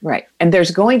 Right. And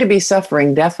there's going to be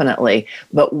suffering, definitely,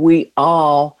 but we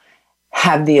all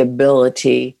have the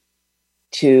ability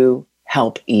to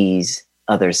help ease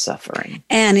others' suffering.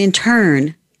 And in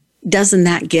turn, doesn't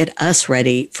that get us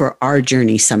ready for our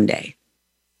journey someday?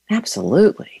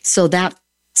 Absolutely. So that's,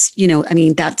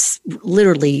 that's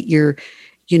literally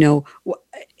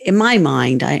in my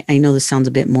mind, I know this sounds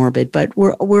a bit morbid, but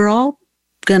we're all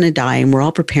going to die and we're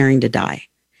all preparing to die.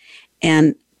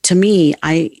 And to me,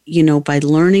 by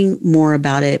learning more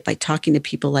about it, by talking to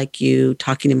people like you,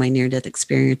 talking to my near-death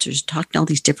experiencers, talking to all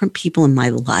these different people in my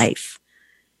life,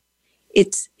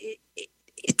 it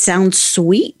sounds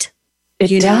sweet.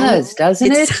 It does, doesn't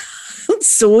it?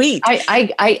 Sweet.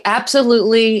 I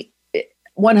absolutely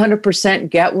 100%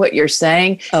 get what you're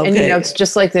saying. Okay. And it's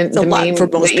just like the meme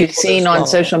that you've seen on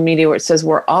social media where it says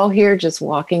we're all here just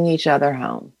walking each other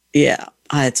home. Yeah,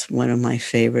 it's one of my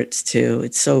favorites too.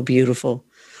 It's so beautiful.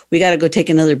 We got to go take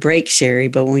another break, Sherrie,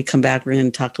 but when we come back, we're going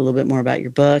to talk a little bit more about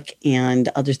your book and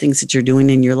other things that you're doing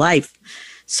in your life.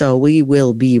 So we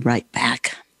will be right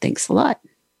back. Thanks a lot.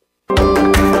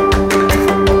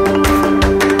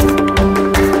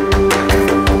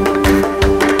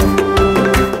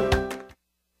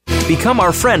 Become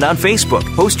our friend on Facebook.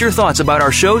 Post your thoughts about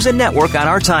our shows and network on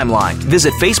our timeline.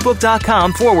 Visit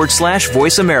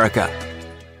Facebook.com/Voice America.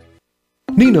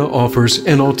 Nina offers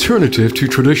an alternative to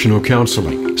traditional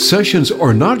counseling. Sessions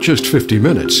are not just 50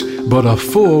 minutes, but a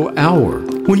full hour.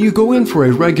 When you go in for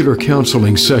a regular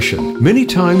counseling session, many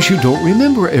times you don't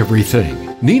remember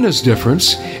everything. Nina's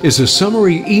difference is a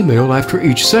summary email after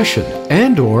each session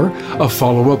and/or a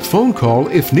follow-up phone call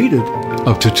if needed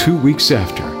up to 2 weeks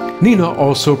after. Nina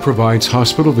also provides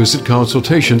hospital visit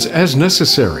consultations as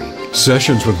necessary.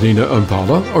 Sessions with Nina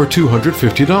Impala are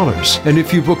 $250, and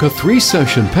if you book a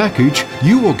 3-session package,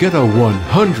 you will get a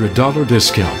 $100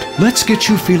 discount. Let's get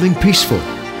you feeling peaceful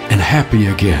and happy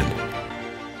again.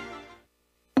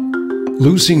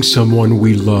 Losing someone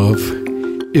we love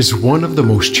is one of the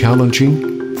most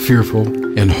challenging, fearful,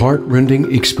 and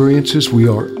heart-rending experiences we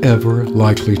are ever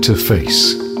likely to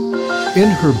face.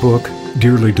 In her book,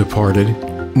 Dearly Departed,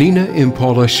 Nina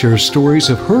Impala shares stories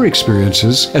of her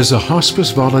experiences as a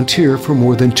hospice volunteer for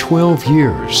more than 12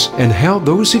 years and how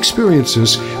those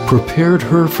experiences prepared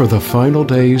her for the final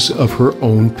days of her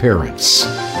own parents.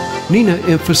 Nina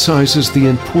emphasizes the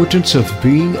importance of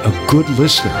being a good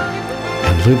listener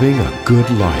and living a good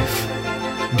life.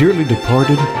 Dearly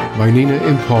Departed by Nina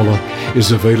Impala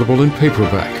is available in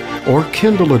paperback or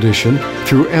Kindle edition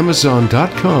through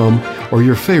Amazon.com or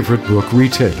your favorite book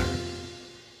retailer.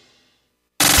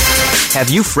 Have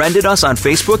you friended us on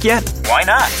Facebook yet? Why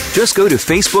not? Just go to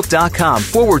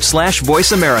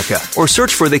Facebook.com/Voice America or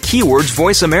search for the keywords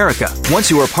Voice America. Once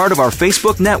you are part of our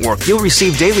Facebook network, you'll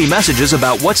receive daily messages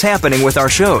about what's happening with our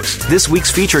shows, this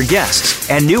week's featured guests,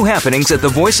 and new happenings at the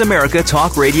Voice America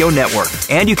Talk Radio Network.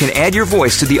 And you can add your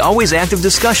voice to the always active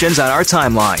discussions on our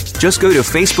timeline. Just go to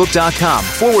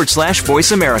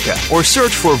Facebook.com/Voice America or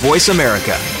search for Voice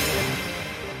America.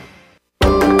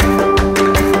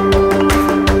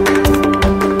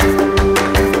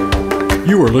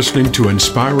 You are listening to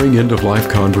Inspiring End-of-Life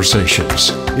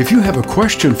Conversations. If you have a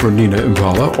question for Nina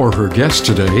Impala or her guest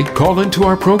today, call into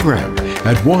our program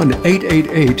at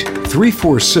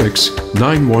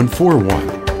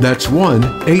 1-888-346-9141. That's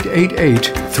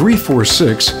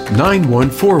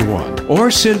 1-888-346-9141.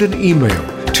 Or send an email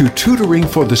to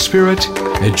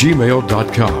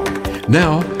tutoringforthespirit@gmail.com.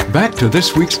 Now, back to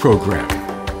this week's program.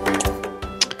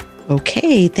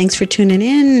 Okay, thanks for tuning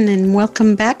in and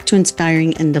welcome back to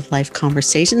Inspiring End of Life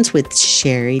Conversations with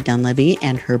Sherrie Dunlevy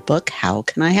and her book, How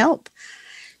Can I Help?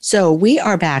 So we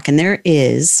are back, and there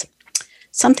is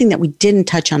something that we didn't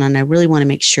touch on, and I really want to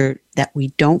make sure that we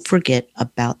don't forget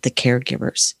about the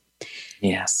caregivers.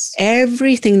 Yes.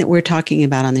 Everything that we're talking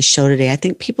about on the show today, I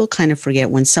think people kind of forget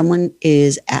when someone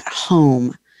is at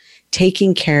home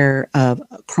taking care of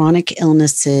chronic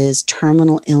illnesses,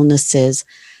 terminal illnesses,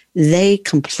 they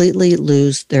completely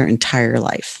lose their entire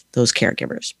life, those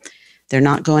caregivers. They're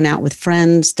not going out with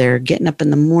friends. They're getting up in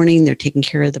the morning. They're taking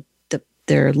care of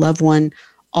their loved one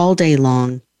all day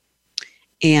long.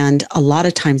 And a lot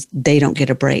of times they don't get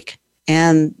a break.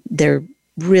 And they're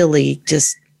really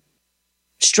just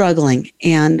struggling.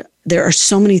 And there are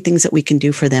so many things that we can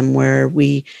do for them where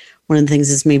one of the things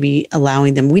is maybe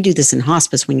allowing them, we do this in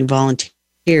hospice when you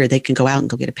volunteer, they can go out and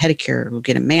go get a pedicure or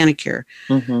get a manicure.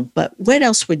 Mm-hmm. But what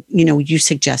else would, you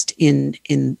suggest in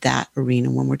that arena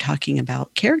when we're talking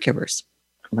about caregivers?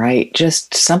 Right.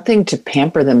 Just something to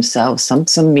pamper themselves, some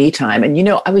me time. And,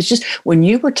 I was when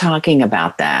you were talking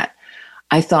about that,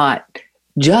 I thought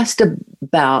just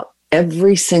about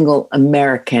every single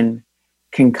American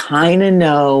can kind of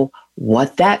know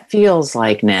what that feels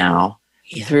like now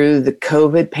through the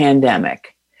COVID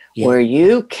pandemic, where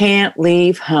you can't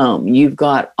leave home. You've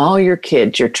got all your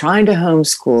kids. You're trying to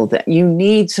homeschool them. You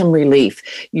need some relief.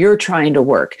 You're trying to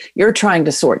work. You're trying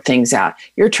to sort things out.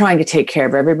 You're trying to take care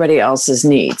of everybody else's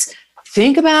needs.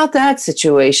 Think about that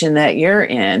situation that you're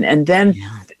in. And then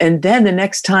the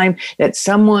next time that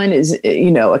someone is, a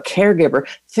caregiver,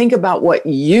 think about what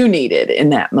you needed in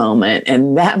that moment.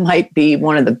 And that might be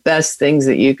one of the best things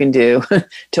that you can do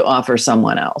to offer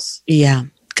someone else. Yeah,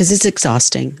 because it's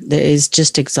exhausting. It's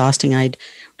just exhausting. I'd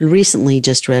recently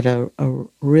just read a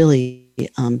really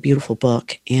beautiful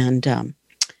book, and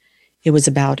it was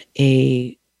about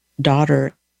a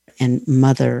daughter and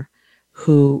mother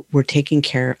who were taking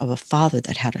care of a father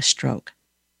that had a stroke.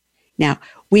 Now,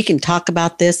 we can talk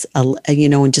about this,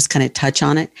 and just kind of touch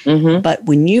on it. Mm-hmm. But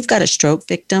when you've got a stroke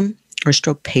victim, or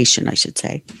stroke patient, I should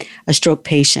say, a stroke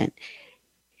patient,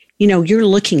 you're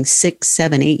looking 6,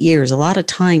 7, 8 years. A lot of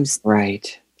times,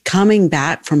 right, coming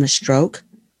back from a stroke,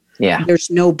 there's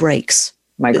no breaks.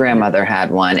 My grandmother had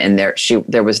one, and there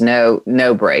was no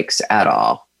breaks at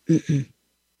all. Mm-mm.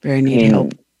 Very need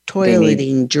help.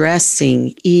 Toileting,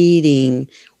 dressing, eating,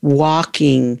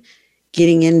 walking,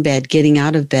 getting in bed, getting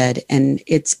out of bed. And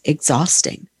it's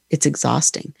exhausting. It's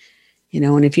exhausting.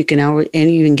 And if you can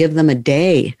even give them a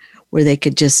day where they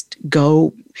could just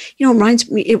go, it reminds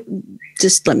me,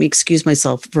 just let me excuse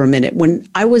myself for a minute. When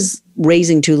I was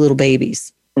raising 2 little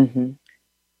babies, mm-hmm.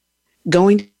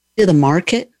 going to the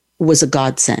market was a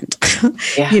godsend,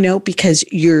 because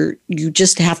you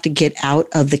just have to get out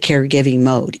of the caregiving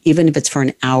mode, even if it's for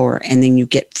an hour, and then you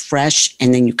get fresh,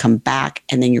 and then you come back,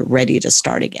 and then you're ready to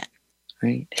start again.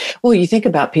 Right. Well, you think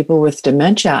about people with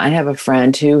dementia. I have a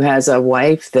friend who has a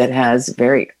wife that has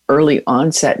very early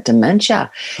onset dementia.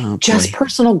 Oh, just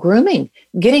personal grooming,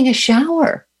 getting a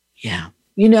shower. Yeah.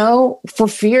 For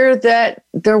fear that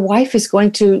their wife is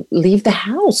going to leave the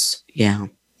house. Yeah.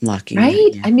 Lucky.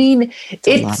 Right? Yeah. I mean,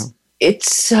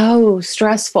 it's so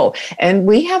stressful. And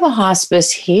we have a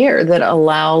hospice here that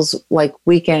allows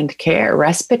weekend care,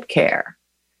 respite care,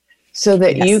 so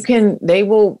that they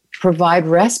will provide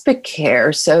respite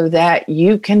care so that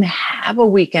you can have a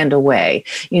weekend away.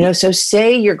 So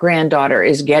say your granddaughter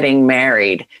is getting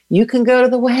married, you can go to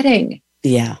the wedding.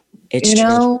 Yeah, it's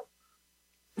true.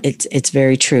 It's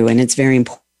very true. And it's very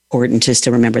important just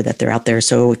to remember that they're out there.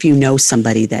 So if you know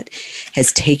somebody that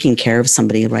has taken care of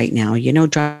somebody right now,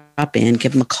 drop in,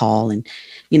 give them a call, and,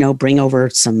 bring over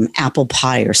some apple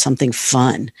pie or something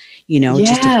fun,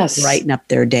 just to brighten up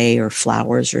their day, or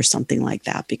flowers or something like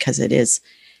that, because it is,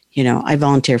 I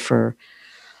volunteer for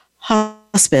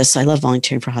hospice. I love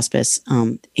volunteering for hospice.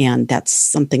 And that's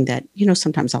something that,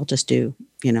 sometimes I'll just do,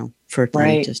 for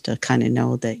them, just to kind of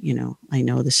know that, I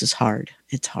know this is hard.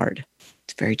 It's hard.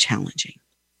 It's very challenging.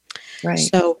 Right.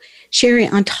 So, Sherrie,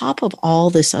 on top of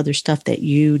all this other stuff that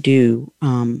you do,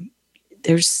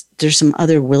 there's some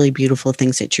other really beautiful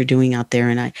things that you're doing out there.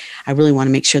 And I really want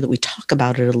to make sure that we talk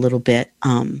about it a little bit,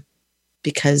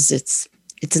 because it's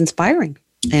inspiring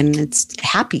and it's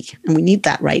happy, and we need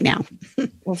that right now.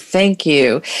 Well, thank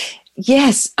you.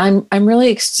 Yes, I'm really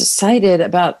excited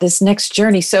about this next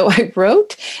journey. So I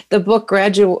wrote the book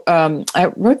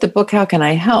I wrote the book How Can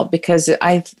I Help? Because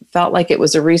I felt like it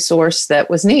was a resource that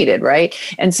was needed, right?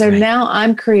 And so now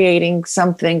I'm creating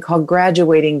something called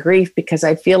Graduating Grief because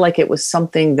I feel like it was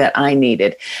something that I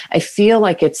needed. I feel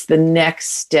like it's the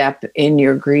next step in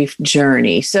your grief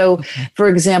journey. So, for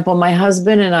example, my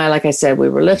husband and I, like I said, we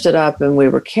were lifted up and we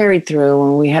were carried through,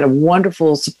 and we had a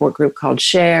wonderful support group called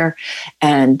Sherrie,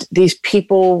 and these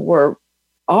people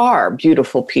are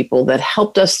beautiful people that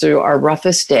helped us through our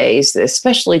roughest days,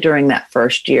 especially during that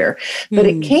first year. But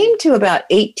it came to about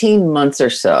 18 months or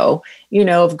so,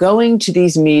 of going to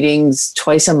these meetings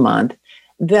twice a month,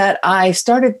 that I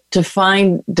started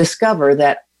to discover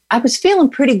that I was feeling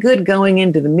pretty good going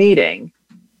into the meeting,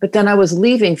 but then I was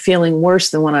leaving feeling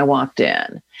worse than when I walked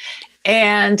in.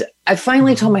 And I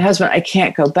finally told my husband, I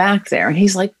can't go back there. And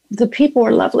he's like, the people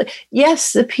are lovely.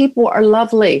 Yes, the people are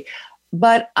lovely.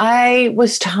 But I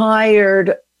was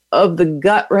tired of the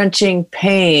gut-wrenching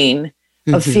pain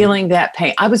of feeling that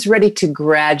pain. I was ready to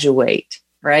graduate,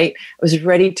 right? I was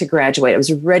ready to graduate. I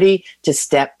was ready to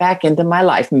step back into my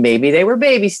life. Maybe they were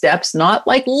baby steps, not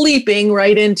like leaping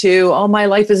right into, oh, my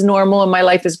life is normal and my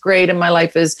life is great and my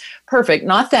life is perfect.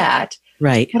 Not that.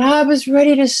 Right. But I was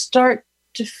ready to start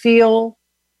to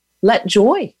let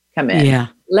joy come in. Yeah.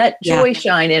 Let joy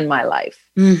shine in my life.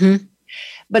 Mm-hmm.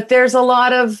 But there's a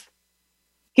lot of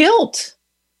guilt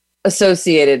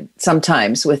associated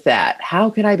sometimes with that. How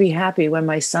could I be happy when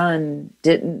my son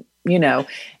didn't, when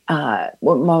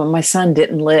my son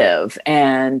didn't live?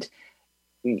 And,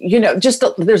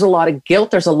 there's a lot of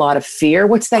guilt. There's a lot of fear.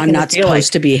 What's that? I'm not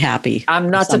supposed to be happy. I'm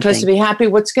not supposed to be happy.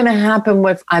 What's going to happen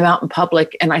if I'm out in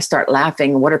public and I start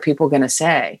laughing? What are people going to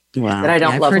say? Wow. That I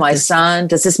don't love my son?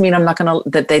 Does this mean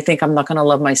that they think I'm not going to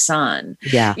love my son?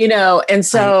 Yeah. And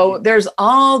so there's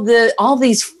all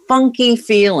these funky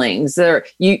feelings that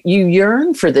you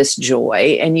yearn for this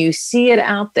joy and you see it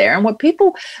out there. And what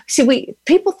people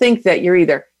think that you're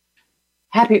either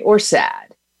happy or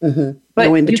sad. Mm-hmm.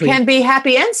 But you can be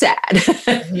happy and sad.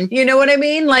 Mm-hmm. You know what I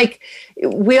mean? Like,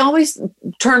 we always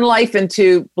turn life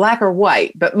into black or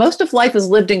white, but most of life is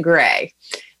lived in gray.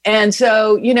 And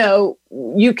so,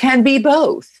 you can be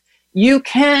both. You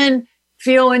can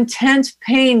feel intense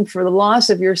pain for the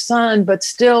loss of your son, but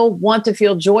still want to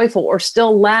feel joyful or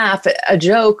still laugh at a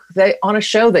joke on a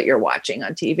show that you're watching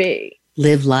on TV.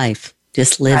 Live life.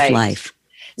 Just live life.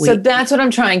 So that's what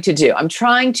I'm trying to do. I'm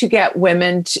trying to get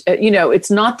women to, it's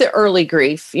not the early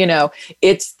grief,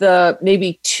 it's the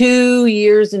maybe 2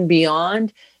 years and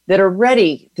beyond that are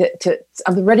ready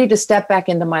I'm ready to step back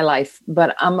into my life,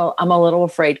 but I'm a little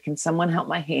afraid. Can someone help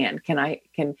my hand?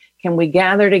 Can we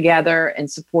gather together and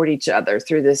support each other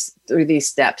through these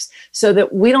steps so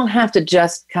that we don't have to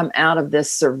just come out of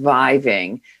this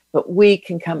surviving, but we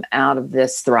can come out of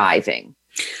this thriving.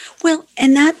 Well,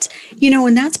 and that's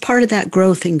part of that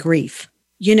growth in grief.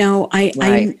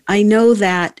 I know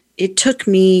that it took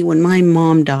me, when my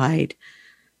mom died,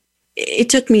 it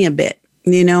took me a bit,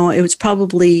 it was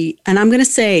probably, and I'm going to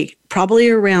say probably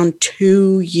around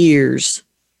 2 years,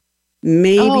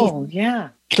 maybe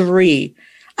 3.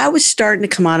 I was starting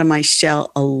to come out of my shell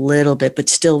a little bit, but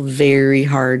still very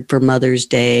hard for Mother's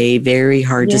Day, very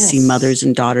hard to see mothers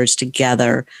and daughters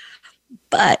together.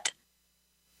 But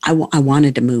I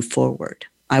wanted to move forward.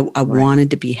 I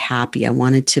wanted to be happy. I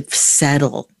wanted to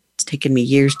settle. It's taken me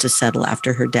years to settle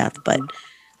after her death, but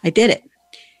I did it.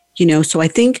 So I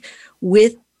think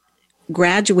with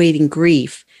graduating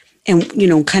grief and,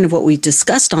 kind of what we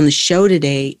discussed on the show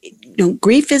today,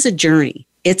 grief is a journey.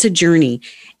 It's a journey.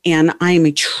 And I am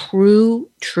a true,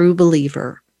 true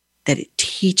believer that it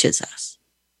teaches us.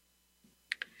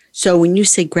 So when you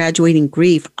say graduating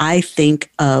grief, I think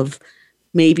of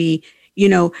maybe, you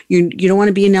don't want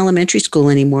to be in elementary school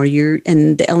anymore.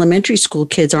 And the elementary school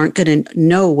kids aren't going to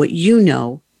know what you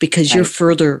know because you're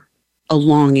further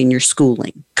along in your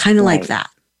schooling, kind of like that.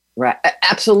 Right.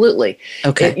 Absolutely.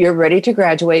 Okay. You're ready to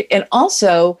graduate. And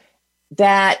also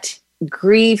that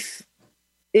grief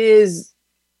is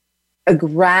a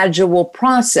gradual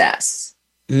process.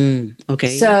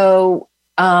 Okay. So,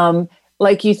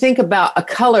 like you think about a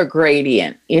color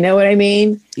gradient, you know what I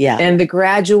mean? Yeah. And the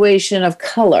graduation of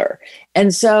color.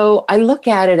 And so I look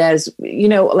at it as,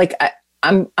 like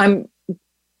I'm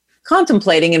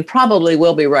contemplating and probably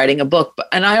will be writing a book,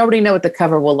 and I already know what the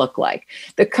cover will look like.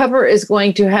 The cover is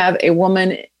going to have a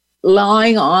woman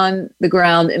lying on the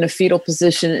ground in a fetal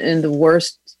position in the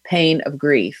worst pain of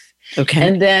grief. Okay.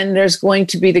 And then there's going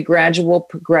to be the gradual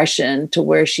progression to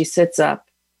where she sits up,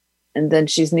 and then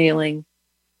she's kneeling,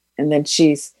 and then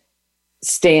she's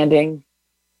standing,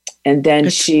 and then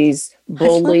she's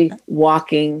boldly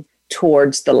walking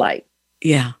towards the light.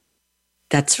 Yeah.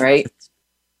 That's right.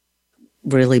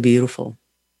 Really beautiful.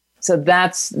 So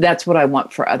that's what I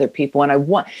want for other people. And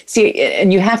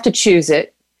and you have to choose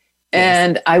it. Yes.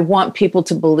 And I want people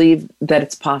to believe that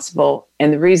it's possible.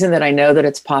 And the reason that I know that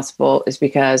it's possible is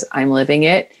because I'm living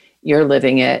it, you're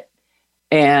living it.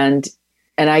 And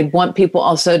I want people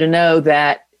also to know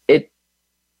that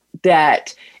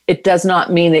it does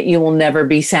not mean that you will never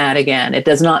be sad again. It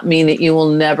does not mean that you will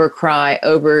never cry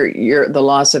over the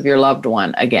loss of your loved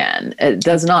one again. It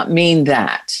does not mean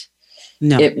that.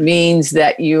 No. It means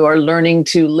that you are learning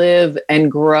to live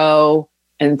and grow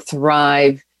and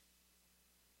thrive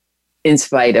in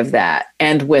spite of that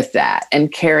and with that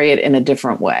and carry it in a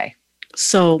different way.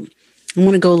 So I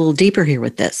want to go a little deeper here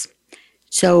with this.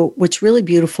 So what's really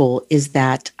beautiful is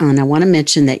that, and I want to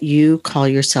mention that you call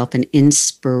yourself an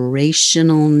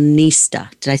inspirationalista.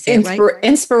 Did I say it right?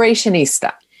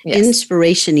 Inspirationista. Yes.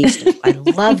 Inspirationista. I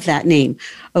love that name.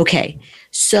 Okay.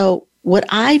 So what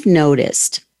I've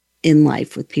noticed in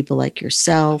life with people like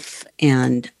yourself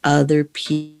and other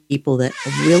people that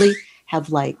really have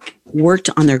like worked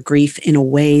on their grief in a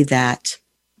way that,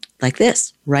 like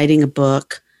this, writing a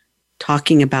book,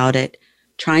 talking about it,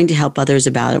 trying to help others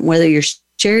about it, whether you're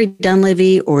Sherrie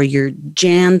Dunlevy or you're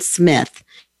Jan Smith,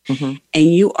 and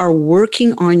you are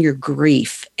working on your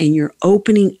grief and you're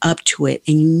opening up to it,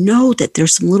 and you know that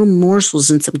there's some little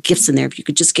morsels and some gifts in there. If you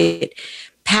could just get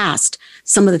past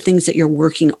some of the things that you're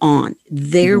working on,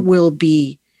 there will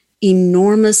be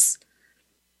enormous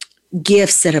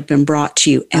gifts that have been brought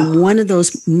to you. And one of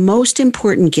those most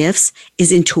important gifts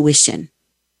is intuition.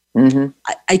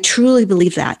 I truly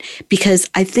believe that, because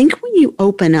I think when you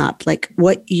open up, like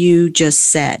what you just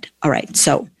said, all right,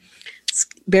 so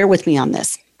bear with me on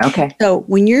this. Okay. So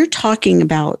when you're talking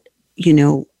about,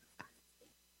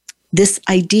 this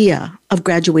idea of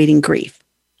graduating grief,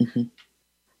 I'm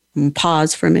gonna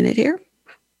pause for a minute here,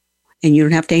 and you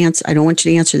don't have to answer. I don't want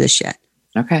you to answer this yet.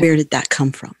 Okay. Where did that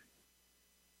come from?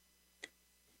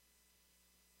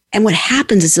 And what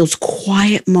happens is those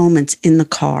quiet moments in the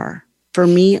car. For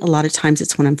me, a lot of times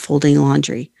it's when I'm folding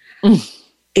laundry,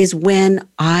 is when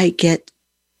I get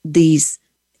these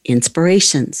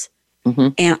inspirations.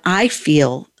 And I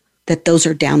feel that those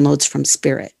are downloads from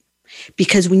spirit.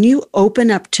 Because when you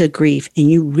open up to grief and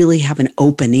you really have an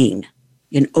opening,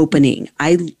 when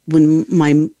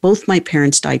both my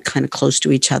parents died kind of close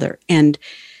to each other, and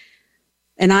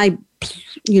I,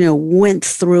 went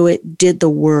through it, did the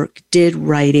work, did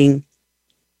writing.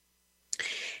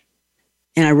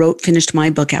 And I finished my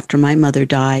book after my mother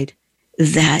died,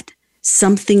 that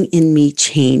something in me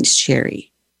changed,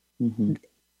 Sherrie.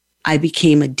 I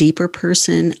became a deeper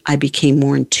person. I became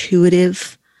more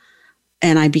intuitive,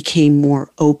 and I became more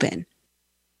open.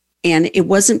 And it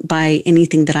wasn't by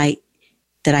anything that I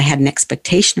had an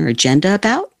expectation or agenda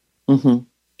about.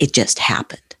 It just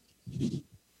happened.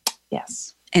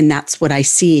 Yes. And that's what I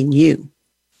see in you,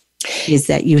 is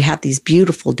that you have these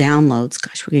beautiful downloads.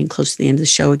 Gosh, we're getting close to the end of the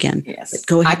show again. Yes. But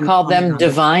go ahead. I call them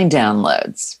divine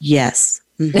downloads. Yes.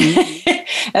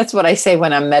 That's what I say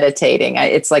when I'm meditating.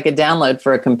 It's like a download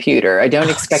for a computer. I don't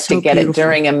expect to get it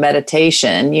during a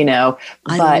meditation,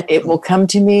 but it will come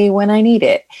to me when I need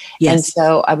it. Yes. And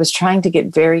so I was trying to get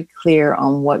very clear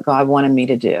on what God wanted me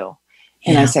to do.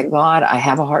 And I said, God, I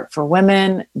have a heart for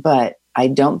women, but I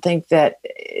don't think that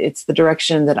it's the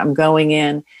direction that I'm going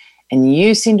in. And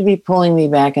you seem to be pulling me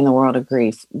back in the world of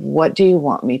grief. What do you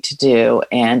want me to do?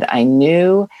 And I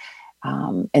knew,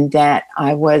 and that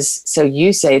I was, so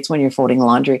you say it's when you're folding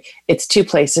laundry. It's two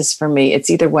places for me. It's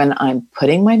either when I'm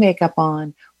putting my makeup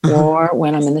on or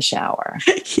when I'm in the shower.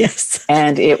 Yes.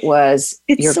 And you're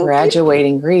so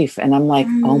graduating grief. And I'm like,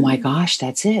 oh my gosh,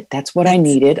 that's it. That's what I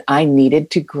needed. I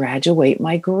needed to graduate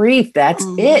my grief. That's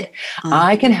it.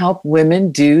 I can help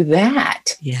women do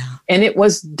that. Yeah. And it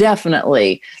was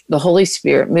definitely the Holy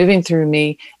Spirit moving through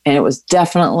me. And it was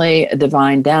definitely a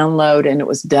divine download. And it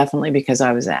was definitely because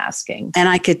I was asking. And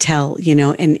I could tell,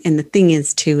 and the thing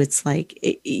is too, it's like,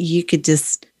 you could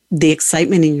just, the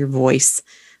excitement in your voice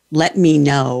let me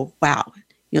know, wow,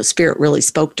 Spirit really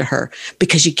spoke to her,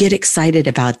 because you get excited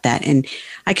about that. And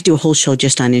I could do a whole show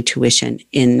just on intuition.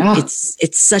 And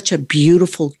it's such a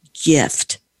beautiful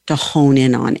gift to hone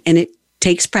in on. And it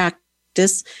takes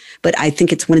practice, but I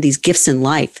think it's one of these gifts in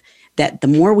life that the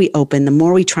more we open, the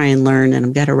more we try and learn, and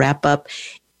I've got to wrap up,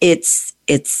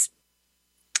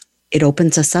 it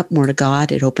opens us up more to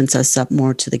God. It opens us up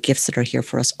more to the gifts that are here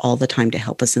for us all the time to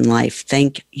help us in life.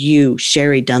 Thank you,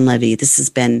 Sherrie Dunlevy. This has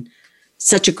been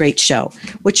such a great show.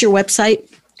 What's your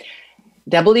website?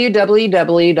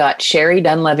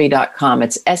 www.sherriedunlevy.com.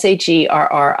 It's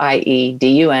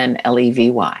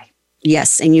SherrieDunlevy.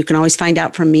 Yes, and you can always find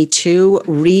out from me too.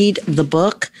 Read the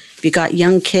book. If you got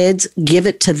young kids, give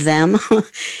it to them.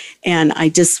 And I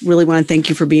just really want to thank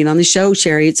you for being on the show,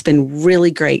 Sherrie. It's been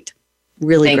really great.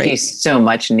 Really great. Thank you so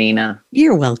much, Nina.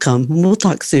 You're welcome. We'll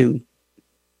talk soon.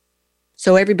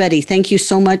 So everybody, thank you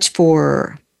so much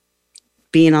for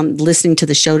being on, listening to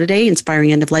the show today,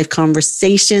 Inspiring End of Life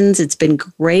Conversations. It's been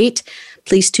great.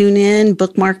 Please tune in,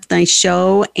 bookmark my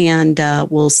show, and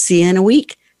we'll see you in a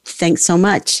week. Thanks so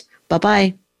much.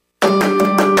 Bye-bye.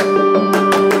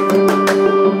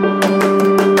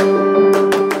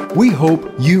 We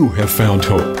hope you have found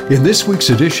hope in this week's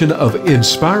edition of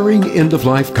Inspiring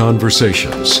End-of-Life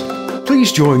Conversations.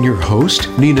 Please join your host,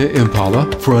 Nina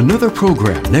Impala, for another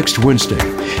program next Wednesday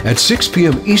at 6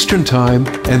 p.m. Eastern Time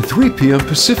and 3 p.m.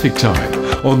 Pacific Time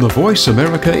on the Voice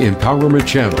America Empowerment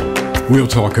Channel. We'll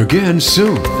talk again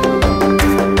soon.